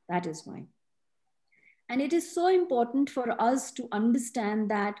 That is why. And it is so important for us to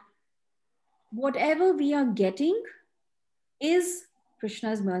understand that whatever we are getting is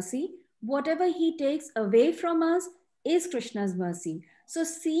Krishna's mercy. Whatever he takes away from us is Krishna's mercy. So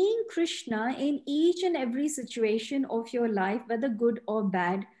seeing Krishna in each and every situation of your life, whether good or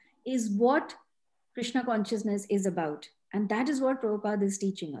bad, is what Krishna consciousness is about. And that is what Prabhupada is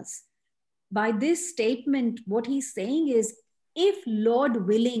teaching us. By this statement, what he's saying is, if Lord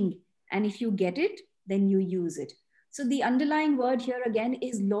willing, and if you get it, then you use it. So the underlying word here again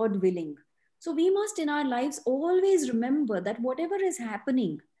is Lord willing. So we must in our lives always remember that whatever is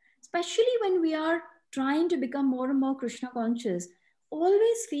happening, especially when we are trying to become more and more Krishna conscious,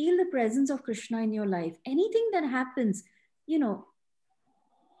 always feel the presence of Krishna in your life. Anything that happens,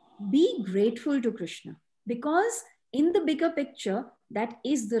 be grateful to Krishna, because in the bigger picture, that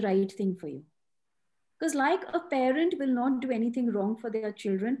is the right thing for you. Because like a parent will not do anything wrong for their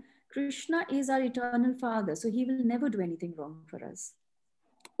children, Krishna is our eternal Father, so he will never do anything wrong for us.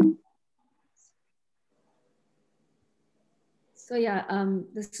 So yeah,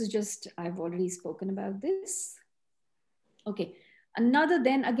 this is just, I've already spoken about this. Okay, another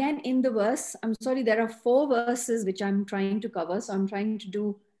then again in the verse, I'm sorry, there are 4 verses which I'm trying to cover, so I'm trying to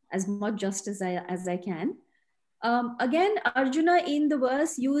do as much justice as I can. Again, Arjuna in the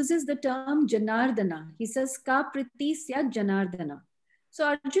verse uses the term Janardana. He says, Ka pritisya Janardana. So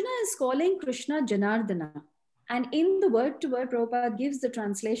Arjuna is calling Krishna Janardana. And in the word to word, Prabhupada gives the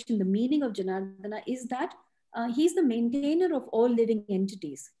translation, the meaning of Janardana is that he's the maintainer of all living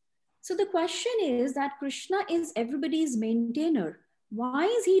entities. So the question is that Krishna is everybody's maintainer. Why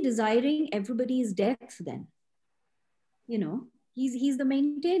is he desiring everybody's death then? He's the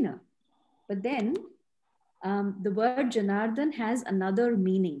maintainer. But then the word Janardhan has another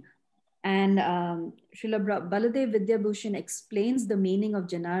meaning. And Srila Baladev Vidyabhushan explains the meaning of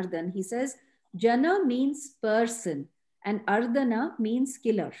Janardhan. He says, Jana means person and Ardhana means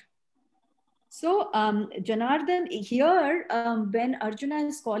killer. So Janardhan here, when Arjuna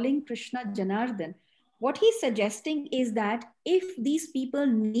is calling Krishna Janardhan, what he's suggesting is that if these people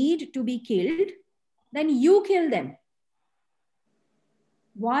need to be killed, then you kill them.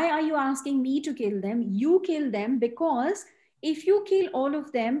 Why are you asking me to kill them? You kill them because if you kill all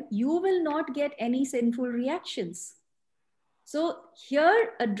of them, you will not get any sinful reactions. So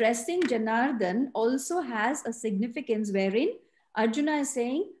here addressing Janardhan also has a significance wherein Arjuna is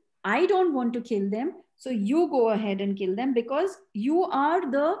saying, I don't want to kill them. So you go ahead and kill them because you are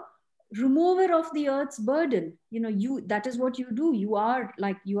the remover of the earth's burden. That is what you do. You are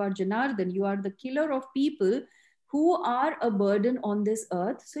Janardhan, you are the killer of people who are a burden on this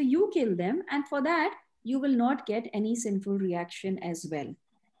earth. So you kill them, and for that you will not get any sinful reaction as well.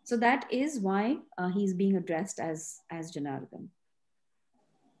 So that is why he's being addressed as Janardhan.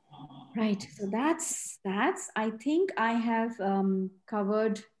 Right. So that's I think I have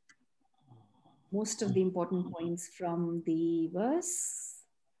covered most of the important points from the verse.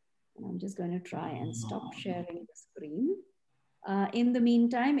 I'm just going to try and stop sharing the screen. In the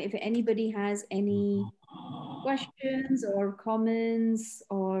meantime, if anybody has any questions or comments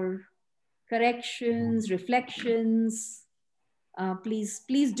or corrections, reflections,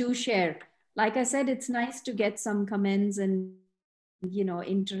 please do share. Like I said, it's nice to get some comments and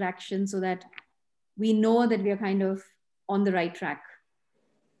interaction so that we know that we are kind of on the right track.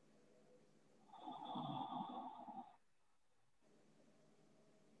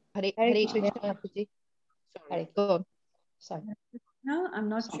 Hare Krishna, Mataji. Sorry, go on. Sorry. No, I'm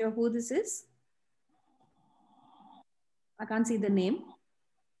not sure who this is. I can't see the name.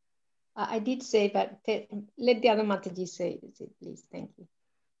 I did say, but let the other Mataji say it, please. Thank you.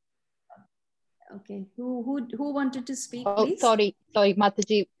 Okay, who wanted to speak, Oh, please? sorry,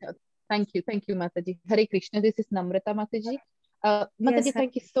 Mataji. Thank you, Mataji. Hare Krishna, this is Namrata, Mataji. Mataji, Yes,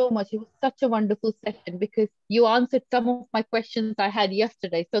 thank you so much. It was such a wonderful session because you answered some of my questions I had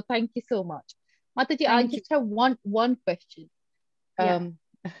yesterday. So thank you so much. Mataji, I just have one question. Yeah.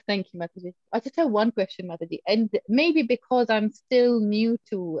 Thank you, Mataji. I just have one question, Mataji. And maybe because I'm still new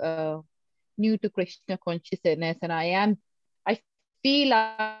to Krishna consciousness, and I feel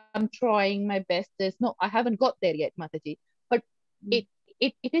I'm trying my best. I haven't got there yet, Mataji. But it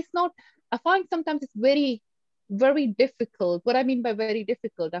is not. I find sometimes it's very, very difficult. What I mean by very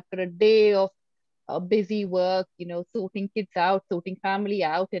difficult, after a day of busy work, sorting kids out, sorting family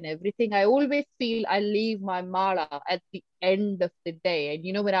out, and everything, I always feel I leave my mala at the end of the day.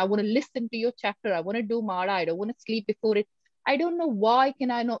 And when I want to listen to your chapter, I want to do mala. I don't want to sleep before it. I don't know why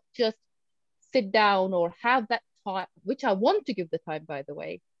can I not just sit down or have that time, which I want to give the time, by the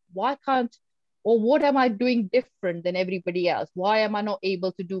way. Why can't, or what am I doing different than everybody else? Why am I not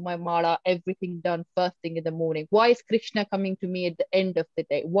able to do my mala, everything done first thing in the morning? Why is Krishna coming to me at the end of the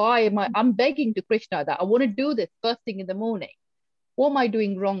day? Why am I'm begging to Krishna that I want to do this first thing in the morning? What am I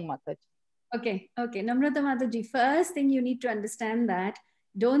doing wrong, Mataji? Okay. Namrata Mataji, first thing you need to understand that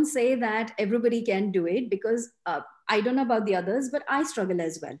don't say that everybody can do it, because I don't know about the others, but I struggle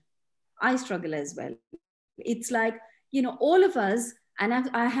as well. It's like, all of us, and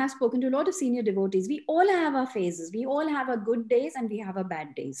I have spoken to a lot of senior devotees, we all have our phases. We all have our good days and we have our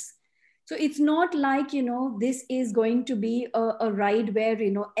bad days. So it's not like, this is going to be a ride where,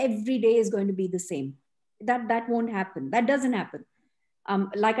 every day is going to be the same. That won't happen. That doesn't happen.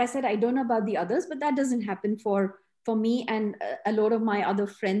 Like I said, I don't know about the others, but that doesn't happen for me and a lot of my other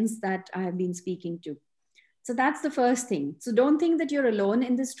friends that I have been speaking to. So that's the first thing. So don't think that you're alone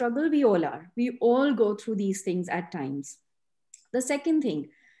in this struggle. We all are. We all go through these things at times. The second thing,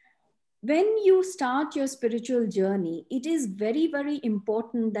 when you start your spiritual journey, it is very, very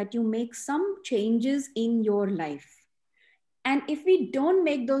important that you make some changes in your life. And if we don't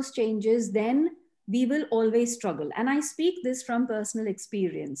make those changes, then we will always struggle. And I speak this from personal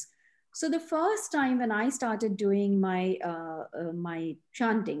experience. So the first time when I started doing my my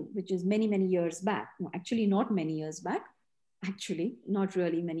chanting, which is many, many years back, no, actually not many years back, actually not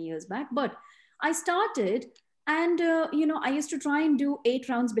really many years back, but I started, and I used to try and do 8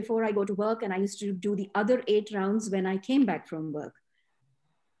 rounds before I go to work, and I used to do the other 8 rounds when I came back from work.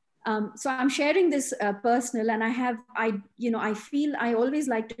 So I'm sharing this personal, and I feel I always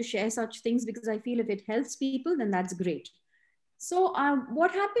like to share such things because I feel if it helps people, then that's great. So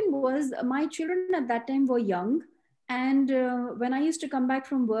what happened was my children at that time were young. And when I used to come back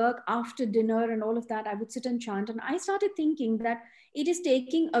from work after dinner and all of that, I would sit and chant. And I started thinking that it is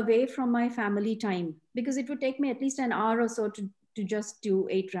taking away from my family time, because it would take me at least an hour or so to just do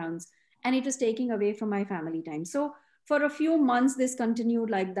 8 rounds. And it was taking away from my family time. So for a few months, this continued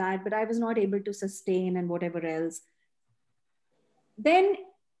like that, but I was not able to sustain and whatever else. Then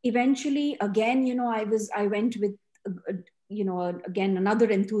eventually, again, I went with, again, another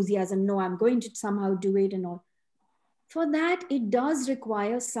enthusiasm. No, I'm going to somehow do it and all. For that, it does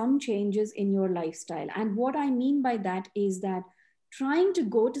require some changes in your lifestyle. And what I mean by that is that trying to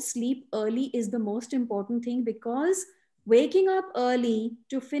go to sleep early is the most important thing, because waking up early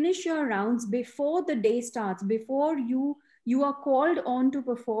to finish your rounds before the day starts, before you are called on to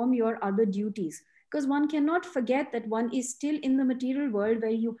perform your other duties. Because one cannot forget that one is still in the material world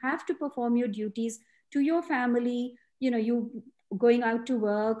where you have to perform your duties to your family, you going out to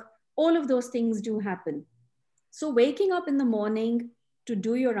work, All of those things do happen. So waking up in the morning to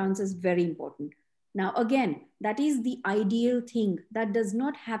do your rounds is very important. Now, again, that is the ideal thing. That does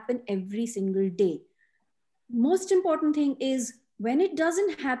not happen every single day. Most important thing is when it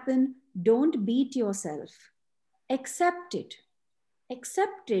doesn't happen, don't beat yourself. Accept it.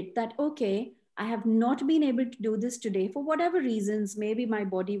 Accept it that, okay, I have not been able to do this today for whatever reasons. Maybe my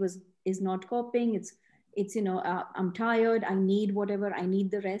body is not coping. It's I'm tired. I need whatever. I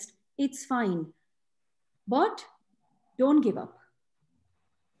need the rest. It's fine. But don't give up.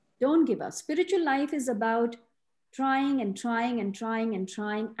 Don't give up. Spiritual life is about trying and trying and trying and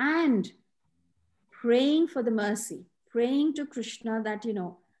trying and praying for the mercy, praying to Krishna that,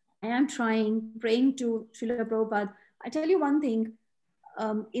 I am trying, praying to Srila Prabhupada. I tell you one thing,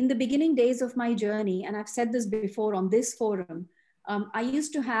 in the beginning days of my journey, and I've said this before on this forum, I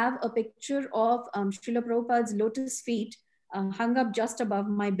used to have a picture of Srila Prabhupada's lotus feet hung up just above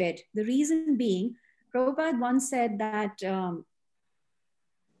my bed. The reason being, Prabhupada once said that,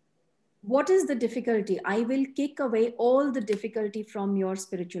 what is the difficulty? I will kick away all the difficulty from your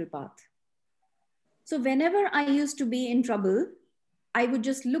spiritual path. So whenever I used to be in trouble, I would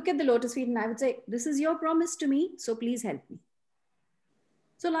just look at the lotus feet and I would say, this is your promise to me, so please help me.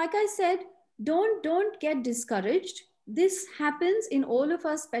 So like I said, don't get discouraged. This happens in all of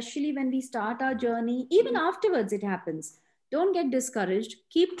us, especially when we start our journey. Even afterwards, it happens. Don't get discouraged.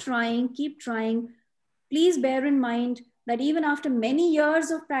 Keep trying, keep trying. Please bear in mind that even after many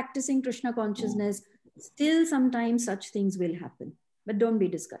years of practicing Krishna consciousness, still sometimes such things will happen. But don't be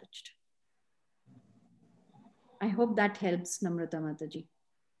discouraged. I hope that helps, Namrata Mataji.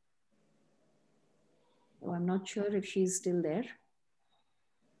 Oh, I'm not sure if she's still there.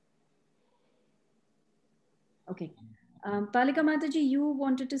 Okay. Palika Mataji, you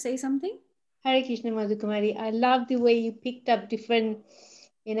wanted to say something? Hare Krishna, Madhu Kumari. I love the way you picked up different,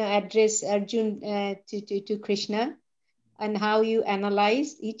 address Arjun to Krishna and how you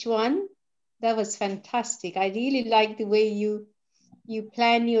analyzed each one. That was fantastic. I really like the way you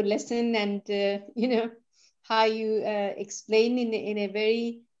plan your lesson and, how you explain in a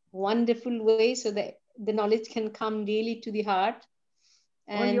very wonderful way so that the knowledge can come really to the heart.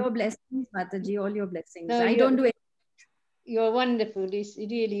 And all your blessings, Mataji, all your blessings. No, I don't do it. You're wonderful. It's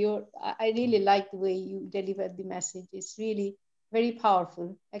really, I really like the way you delivered the message. It's really very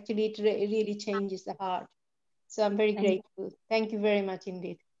powerful. Actually, it really changes the heart. So I'm very grateful. Thank you very much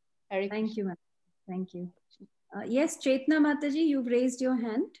indeed. Thank you, Mataji. Thank you. Yes, Chetna Mataji, you've raised your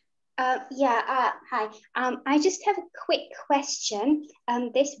hand. Hi. I just have a quick question.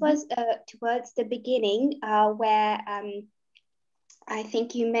 This was towards the beginning where I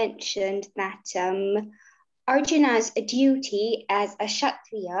think you mentioned that Arjuna's duty as a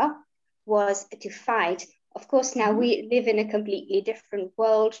Kshatriya was to fight. Of course, now we live in a completely different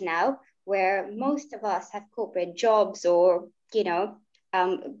world now where most of us have corporate jobs or,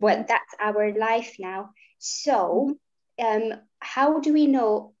 well, that's our life now. So how do we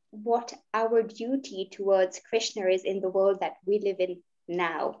know what our duty towards Krishna is in the world that we live in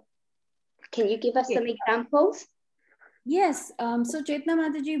now? Can you give us some examples? Yes. So Chetna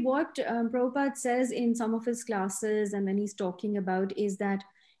Mataji, what Prabhupada says in some of his classes and when he's talking about is that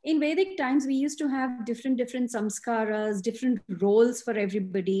in Vedic times, we used to have different samskaras, different roles for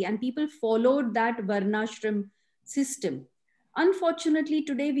everybody, and people followed that varnashram system. Unfortunately,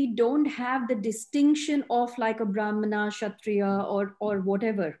 today we don't have the distinction of like a Brahmana, Kshatriya, or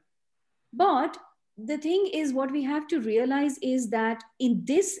whatever. But the thing is, what we have to realize is that in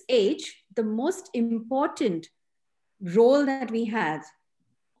this age, the most important role that we have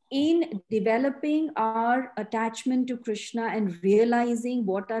in developing our attachment to Krishna and realizing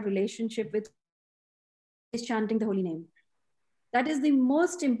what our relationship with is chanting the holy name. That is the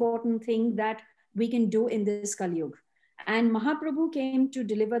most important thing that we can do in this Kali Yuga. And Mahaprabhu came to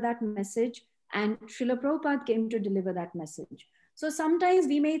deliver that message, and Srila Prabhupada came to deliver that message. So sometimes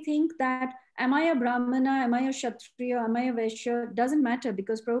we may think that, am I a Brahmana, am I a Kshatriya, am I a Vaishya? Doesn't matter,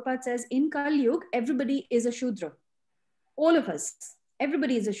 because Prabhupada says in Kali Yuga, everybody is a Shudra. All of us,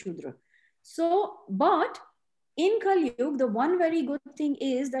 everybody is a Shudra. So, but in Kali Yuga, the one very good thing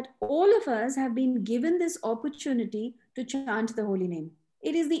is that all of us have been given this opportunity to chant the holy name.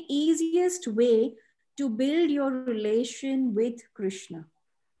 It is the easiest way to build your relation with Krishna.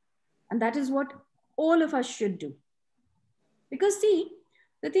 And that is what all of us should do. Because see,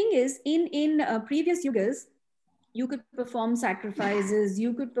 the thing is, in previous yugas, you could perform sacrifices,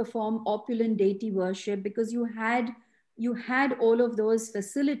 you could perform opulent deity worship because you had all of those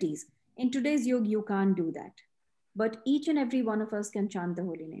facilities. In today's yuga, you can't do that. But each and every one of us can chant the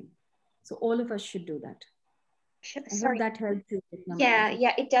holy name. So all of us should do that. Sure, I hope sorry. that helps you. Yeah,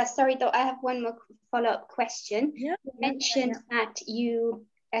 yeah, it does. Sorry, though, I have one more follow-up question. Yeah, You mentioned that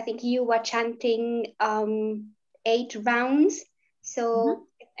I think you were chanting 8 rounds. So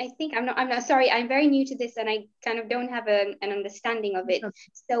I think I'm not sorry. I'm very new to this, and I kind of don't have an understanding of it.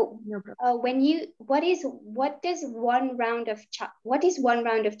 So what is one round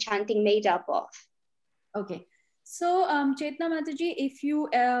of chanting made up of? Okay. So, Chetna Mataji, if you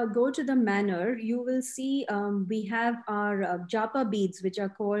go to the manor, you will see we have our japa beads, which are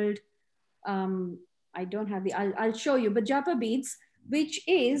called, I don't have the, I'll show you, but japa beads, which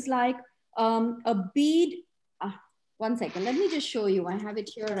is like a bead. One second, let me just show you. I have it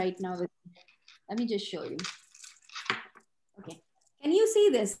here right now. Let me just show you. Okay. Can you see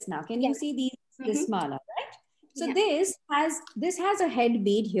this now? Can you see this mala, right? So this has a head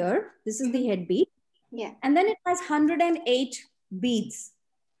bead here. This is the head bead. Yeah. And then it has 108 beads.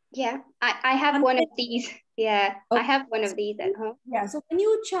 Yeah, I have one of these. Yeah, I have one of these at home. Yeah, so when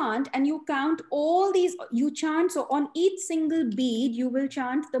you chant and you count all these, you chant, so on each single bead, you will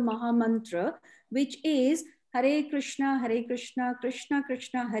chant the Maha Mantra, which is Hare Krishna, Krishna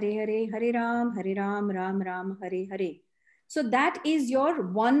Krishna, Hare Hare, Hare Ram, Ram Ram, Hare Hare. So that is your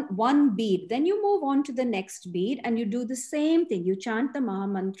one bead. Then you move on to the next bead and you do the same thing. You chant the Maha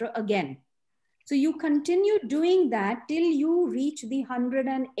Mantra again. So you continue doing that till you reach the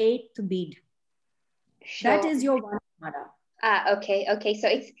 108th bead. Sure. That is your one mala. Okay. So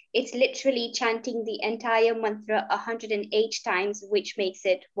it's literally chanting the entire mantra 108 times, which makes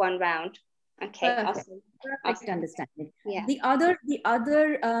it one round. Okay, Perfect. awesome. Perfect understanding. Yeah. The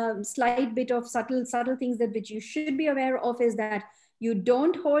other slight bit of subtle things that which you should be aware of is that you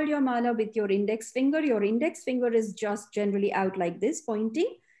don't hold your mala with your index finger. Your index finger is just generally out like this,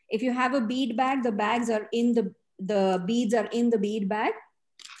 pointing. If you have a bead bag, the bags are in the beads are in the bead bag.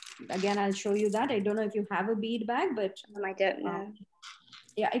 Again, I'll show you that. I don't know if you have a bead bag, but I don't know.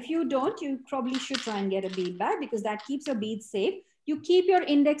 Yeah, if you don't, you probably should try and get a bead bag because that keeps your beads safe. You keep your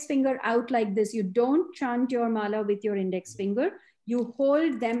index finger out like this. You don't chant your mala with your index finger. You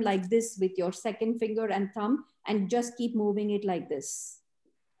hold them like this with your second finger and thumb and just keep moving it like this.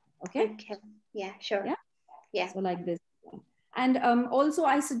 Okay? Okay. Yeah, sure. Yeah? Yeah. So like this. And also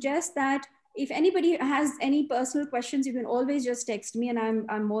I suggest that if anybody has any personal questions, you can always just text me and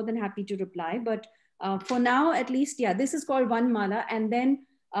I'm more than happy to reply. But for now, at least, yeah, this is called one mala. And then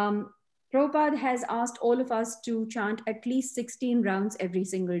Prabhupada has asked all of us to chant at least 16 rounds every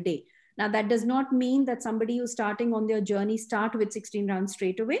single day. Now, that does not mean that somebody who's starting on their journey start with 16 rounds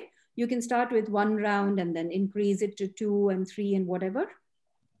straight away. You can start with 1 round and then increase it to 2 and 3 and whatever.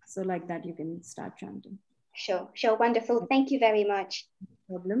 So like that, you can start chanting. Sure. Wonderful. Thank you very much.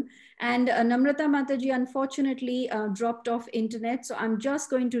 No problem. And Namrata Mataji unfortunately dropped off internet. So I'm just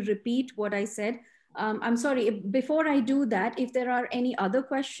going to repeat what I said. I'm sorry, before I do that, if there are any other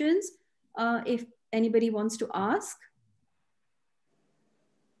questions, if anybody wants to ask.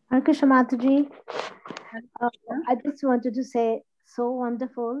 Hare Krishna Mataji, I just wanted to say, so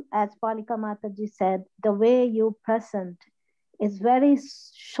wonderful, as Palika Mataji said, the way you present is very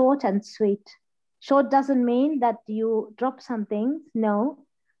short and sweet. Short doesn't mean that you drop something. No,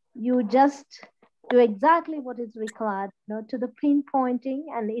 you just do exactly what is required, to the pinpointing,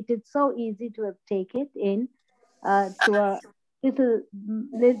 and it is so easy to take it in to a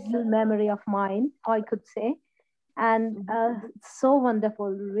little memory of mine, I could say. And so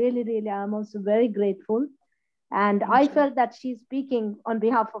wonderful, really, really, I'm also very grateful. And I felt that she's speaking on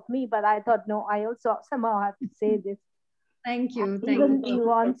behalf of me, but I thought, no, I also somehow have to say this. Thank you. Even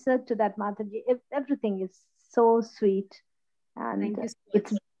you answered to that, Mataji. Everything is so sweet. And thank you so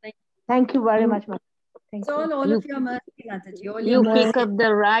it's, much. Thank you very much, Mataji. It's all of your mercy, Mataji. You pick up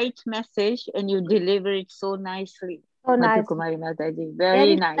the right message and you deliver it so nicely. So nice. Kumari Mataji.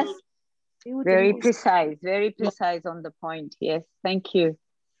 Very nice. Very precise on the point. Yes, thank you.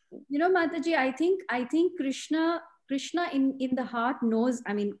 You know, Mataji, I think Krishna in the heart knows,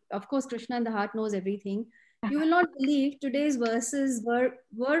 I mean, of course, Krishna in the heart knows everything. You will not believe today's verses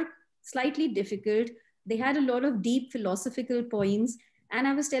were slightly difficult. They had a lot of deep philosophical points. And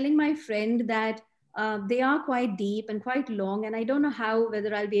I was telling my friend that they are quite deep and quite long. And I don't know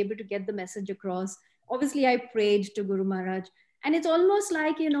whether I'll be able to get the message across. Obviously, I prayed to Guru Maharaj. And it's almost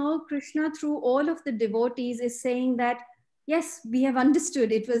like, Krishna through all of the devotees is saying that, yes, we have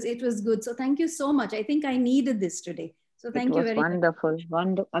understood. It was good. So thank you so much. I think I needed this today. So thank you very much. It was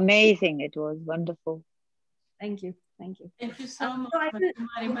wonderful, amazing. It was wonderful. Thank you. Thank you. Thank you so much,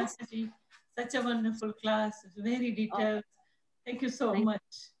 Kumari Mataji. Such a wonderful class, very detailed. Thank you so much.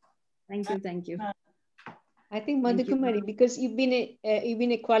 Thank you. I think Madhu Kumari, because you've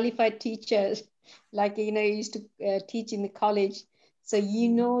been a qualified teacher, Like, you know, I used to teach in the college. So you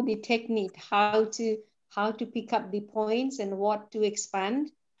know the technique, how to pick up the points and what to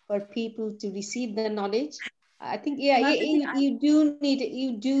expand for people to receive the knowledge. I think, yeah, you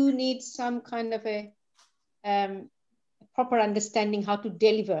do need some kind of a proper understanding how to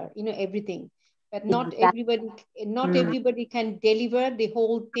deliver, you know, everything. But not everybody can deliver the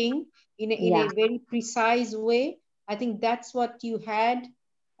whole thing in a very precise way. I think that's what you had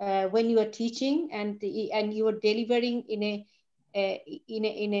when you are teaching, and you are delivering in a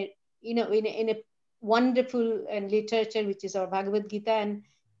wonderful literature, which is our Bhagavad Gita. And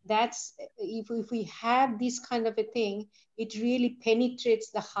that's, if we have this kind of a thing, it really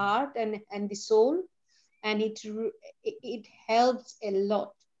penetrates the heart and the soul, and it helps a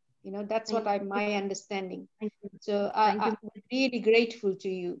lot. You know, that's what my understanding. So I'm really grateful to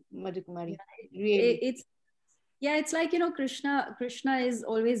you, Madhu Kumari. Really. It's like, you know, Krishna is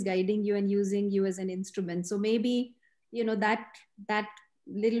always guiding you and using you as an instrument. So maybe, you know, that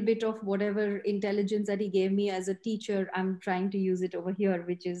little bit of whatever intelligence that he gave me as a teacher, I'm trying to use it over here,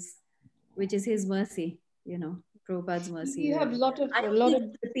 which is his mercy, you know, Prabhupada's mercy. You have a lot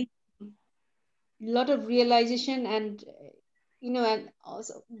of realization, and you know, and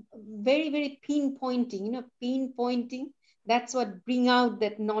also very, very pinpointing. That's what bring out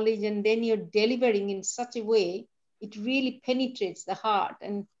that knowledge, and then you're delivering in such a way it really penetrates the heart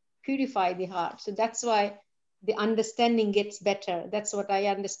and purify the heart. So that's why the understanding gets better. That's what I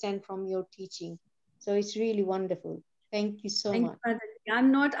understand from your teaching. So it's really wonderful. Thank you so much.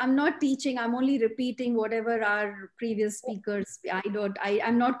 I'm not teaching. I'm only repeating whatever our previous speakers.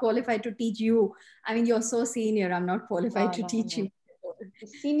 I'm not qualified to teach you. I mean, you're so senior. I'm not qualified to teach you.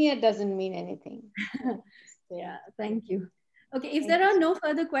 Senior doesn't mean anything. Yeah, thank you. Okay, if there are no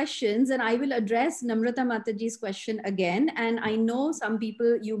further questions, then I will address Namrata Mataji's question again. And I know some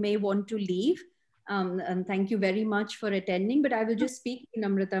people, you may want to leave. And thank you very much for attending, but I will just speak to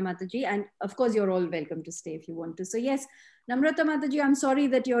Namrata Mataji. And of course, you're all welcome to stay if you want to. So yes, Namrata Mataji, I'm sorry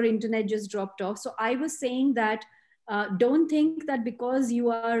that your internet just dropped off. So I was saying that don't think that because you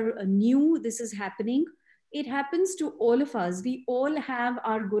are new, this is happening. It happens to all of us. We all have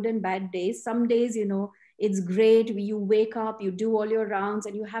our good and bad days. Some days, you know, it's great. You wake up, you do all your rounds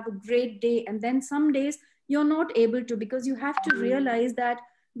and you have a great day. And then some days you're not able to, because you have to realize that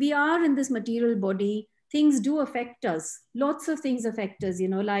we are in this material body. Things do affect us. Lots of things affect us, you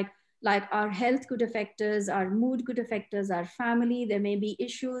know, like our health could affect us, our mood could affect us, our family, there may be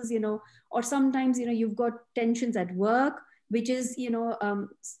issues, you know, or sometimes, you know, you've got tensions at work, which is, you know,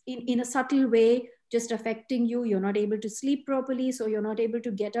 in a subtle way, just affecting you. You're not able to sleep properly, so you're not able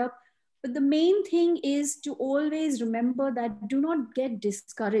to get up. But the main thing is to always remember that do not get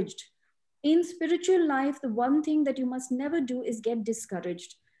discouraged. In spiritual life, the one thing that you must never do is get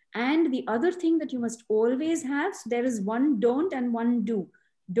discouraged. And the other thing that you must always have, so there is one don't and one do.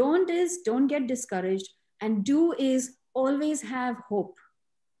 Don't is don't get discouraged, and do is always have hope.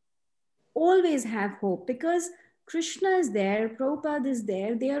 Always have hope, because Krishna is there, Prabhupada is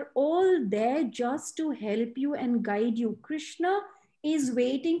there. They are all there just to help you and guide you. Krishna is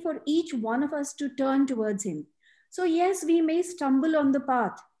waiting for each one of us to turn towards him. So yes, we may stumble on the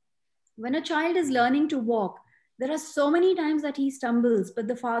path. When a child is learning to walk, there are so many times that he stumbles, but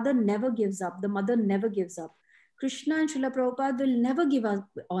the father never gives up. The mother never gives up. Krishna and Srila Prabhupada will never give up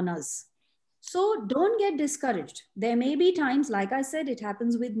on us. So don't get discouraged. There may be times, like I said, it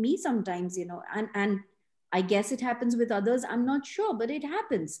happens with me sometimes, you know, and I guess it happens with others. I'm not sure, but it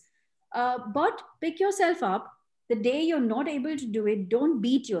happens. But pick yourself up. The day you're not able to do it, don't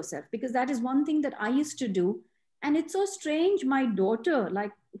beat yourself, because that is one thing that I used to do. And it's so strange. My daughter,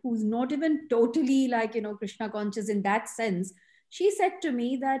 like, who's not even totally like, you know, Krishna conscious in that sense, she said to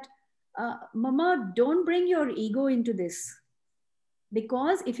me that, Mama, don't bring your ego into this.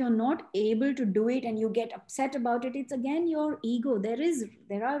 Because if you're not able to do it and you get upset about it, it's again your ego.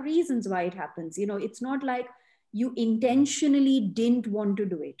 There are reasons why it happens. You know, it's not like you intentionally didn't want to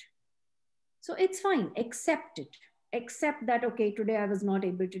do it. So it's fine. Accept it. Accept that, okay, today I was not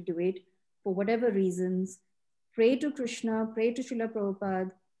able to do it for whatever reasons. Pray to Krishna, pray to Srila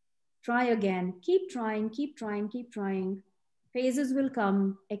Prabhupada, try again, keep trying, keep trying, keep trying. Phases will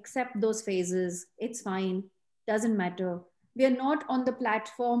come, accept those phases. It's fine, doesn't matter. We are not on the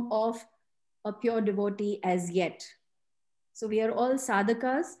platform of a pure devotee as yet. So we are all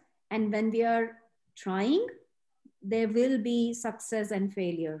sadhakas, and when we are trying, there will be success and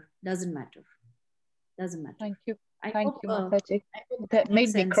failure. Doesn't matter. Doesn't matter. Thank you. Thank you, Mataji. That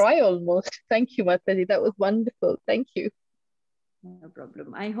made me cry almost. Thank you, Mataji. That was wonderful. Thank you. No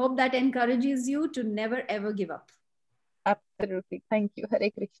problem. I hope that encourages you to never ever give up. Absolutely. Thank you.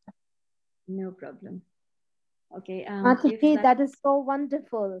 Hare Krishna. No problem. Okay. Mataji, that is so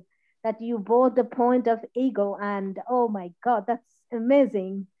wonderful that you bore the point of ego, and oh my God, that's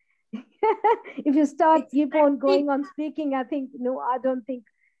amazing. If you start keep on going on speaking, I think no, I don't think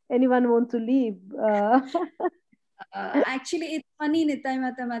anyone wants to leave. Actually, it's funny, Nitai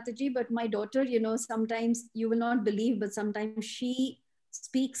Mataji, but my daughter, sometimes you will not believe, but sometimes she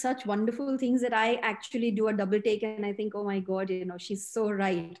speaks such wonderful things that I actually do a double take and I think, oh my God, she's so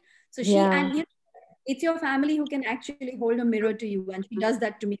right. So she, and it's your family who can actually hold a mirror to you, and she does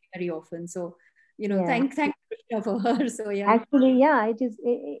that to me very often. So, thank Krishna for her. So yeah. Actually, yeah,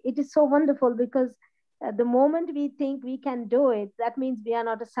 it is so wonderful because the moment we think we can do it, that means we are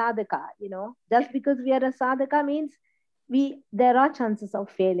not a sadhaka. Just because we are a sadhaka means there are chances of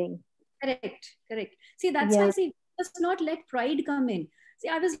failing. Correct. See, that's why let's not let pride come in. See,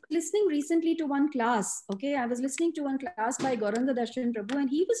 I was listening recently to one class. Okay, I was listening to one class by Gauranga Darshan Prabhu, and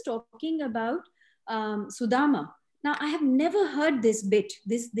he was talking about Sudama. Now, I have never heard this bit,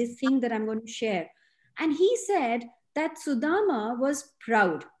 this thing that I'm going to share. And he said that Sudama was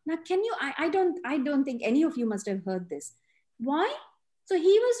proud. Now, I don't think any of you must have heard this. Why? So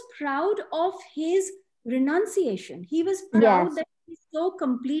he was proud of his renunciation. He was proud that he's so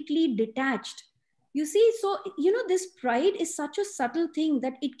completely detached. You see, so, this pride is such a subtle thing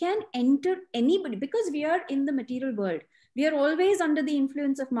that it can enter anybody, because we are in the material world. We are always under the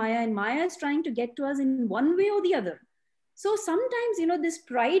influence of Maya, and Maya is trying to get to us in one way or the other. So sometimes, this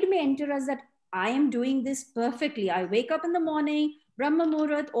pride may enter us that I am doing this perfectly. I wake up in the morning, Brahma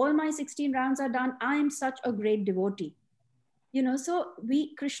Muhurat, all my 16 rounds are done. I am such a great devotee. So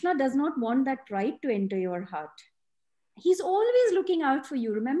Krishna does not want that pride to enter your heart. He's always looking out for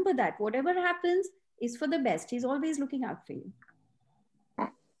you. Remember that. Whatever happens is for the best. He's always looking out for you.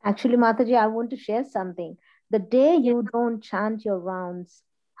 Actually, Mataji, I want to share something. The day you don't chant your rounds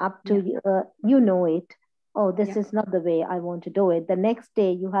up to, you know it. Oh, this is not the way I want to do it. The next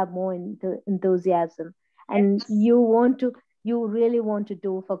day you have more enthusiasm and you really want to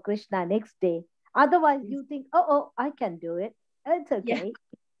do for Krishna next day. Otherwise you think, oh, I can do it. It's okay.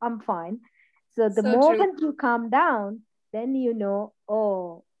 I'm fine. So the moment you calm down, then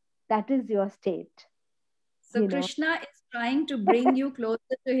oh, that is your state. So Krishna is trying to bring you closer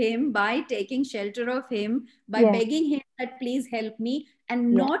to him by taking shelter of him, by begging him that please help me,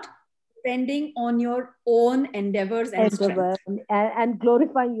 and not depending on your own endeavors and strength. And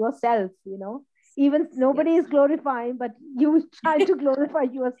glorifying yourself, Even nobody is glorifying, but you try to glorify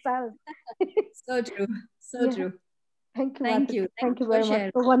yourself. So true. So true. Thank you. Thank you. Thank you very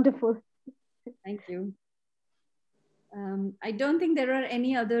much. So wonderful. Thank you. I don't think there are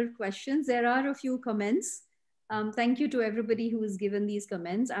any other questions. There are a few comments. Thank you to everybody who has given these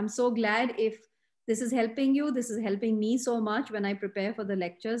comments. I'm so glad if this is helping you. This is helping me so much when I prepare for the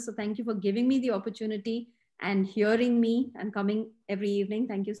lectures. So thank you for giving me the opportunity and hearing me and coming every evening.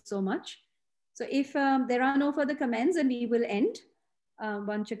 Thank you so much. So if there are no further comments, then we will end.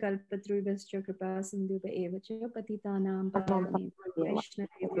 Vanchakalpatrubhascha kripa sindhuva evacha patitanam pavanebhyo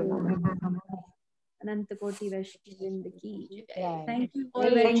Vaishnavebhyo Anantakoti Vaishnavind ki. Thank you all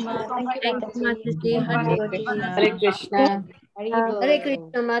very much. Thank you, Mataji. Hare Krishna. Hare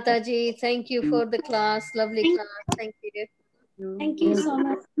Krishna, Mataji. Thank you for the class. Lovely class. Thank you. Thank you so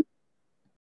much.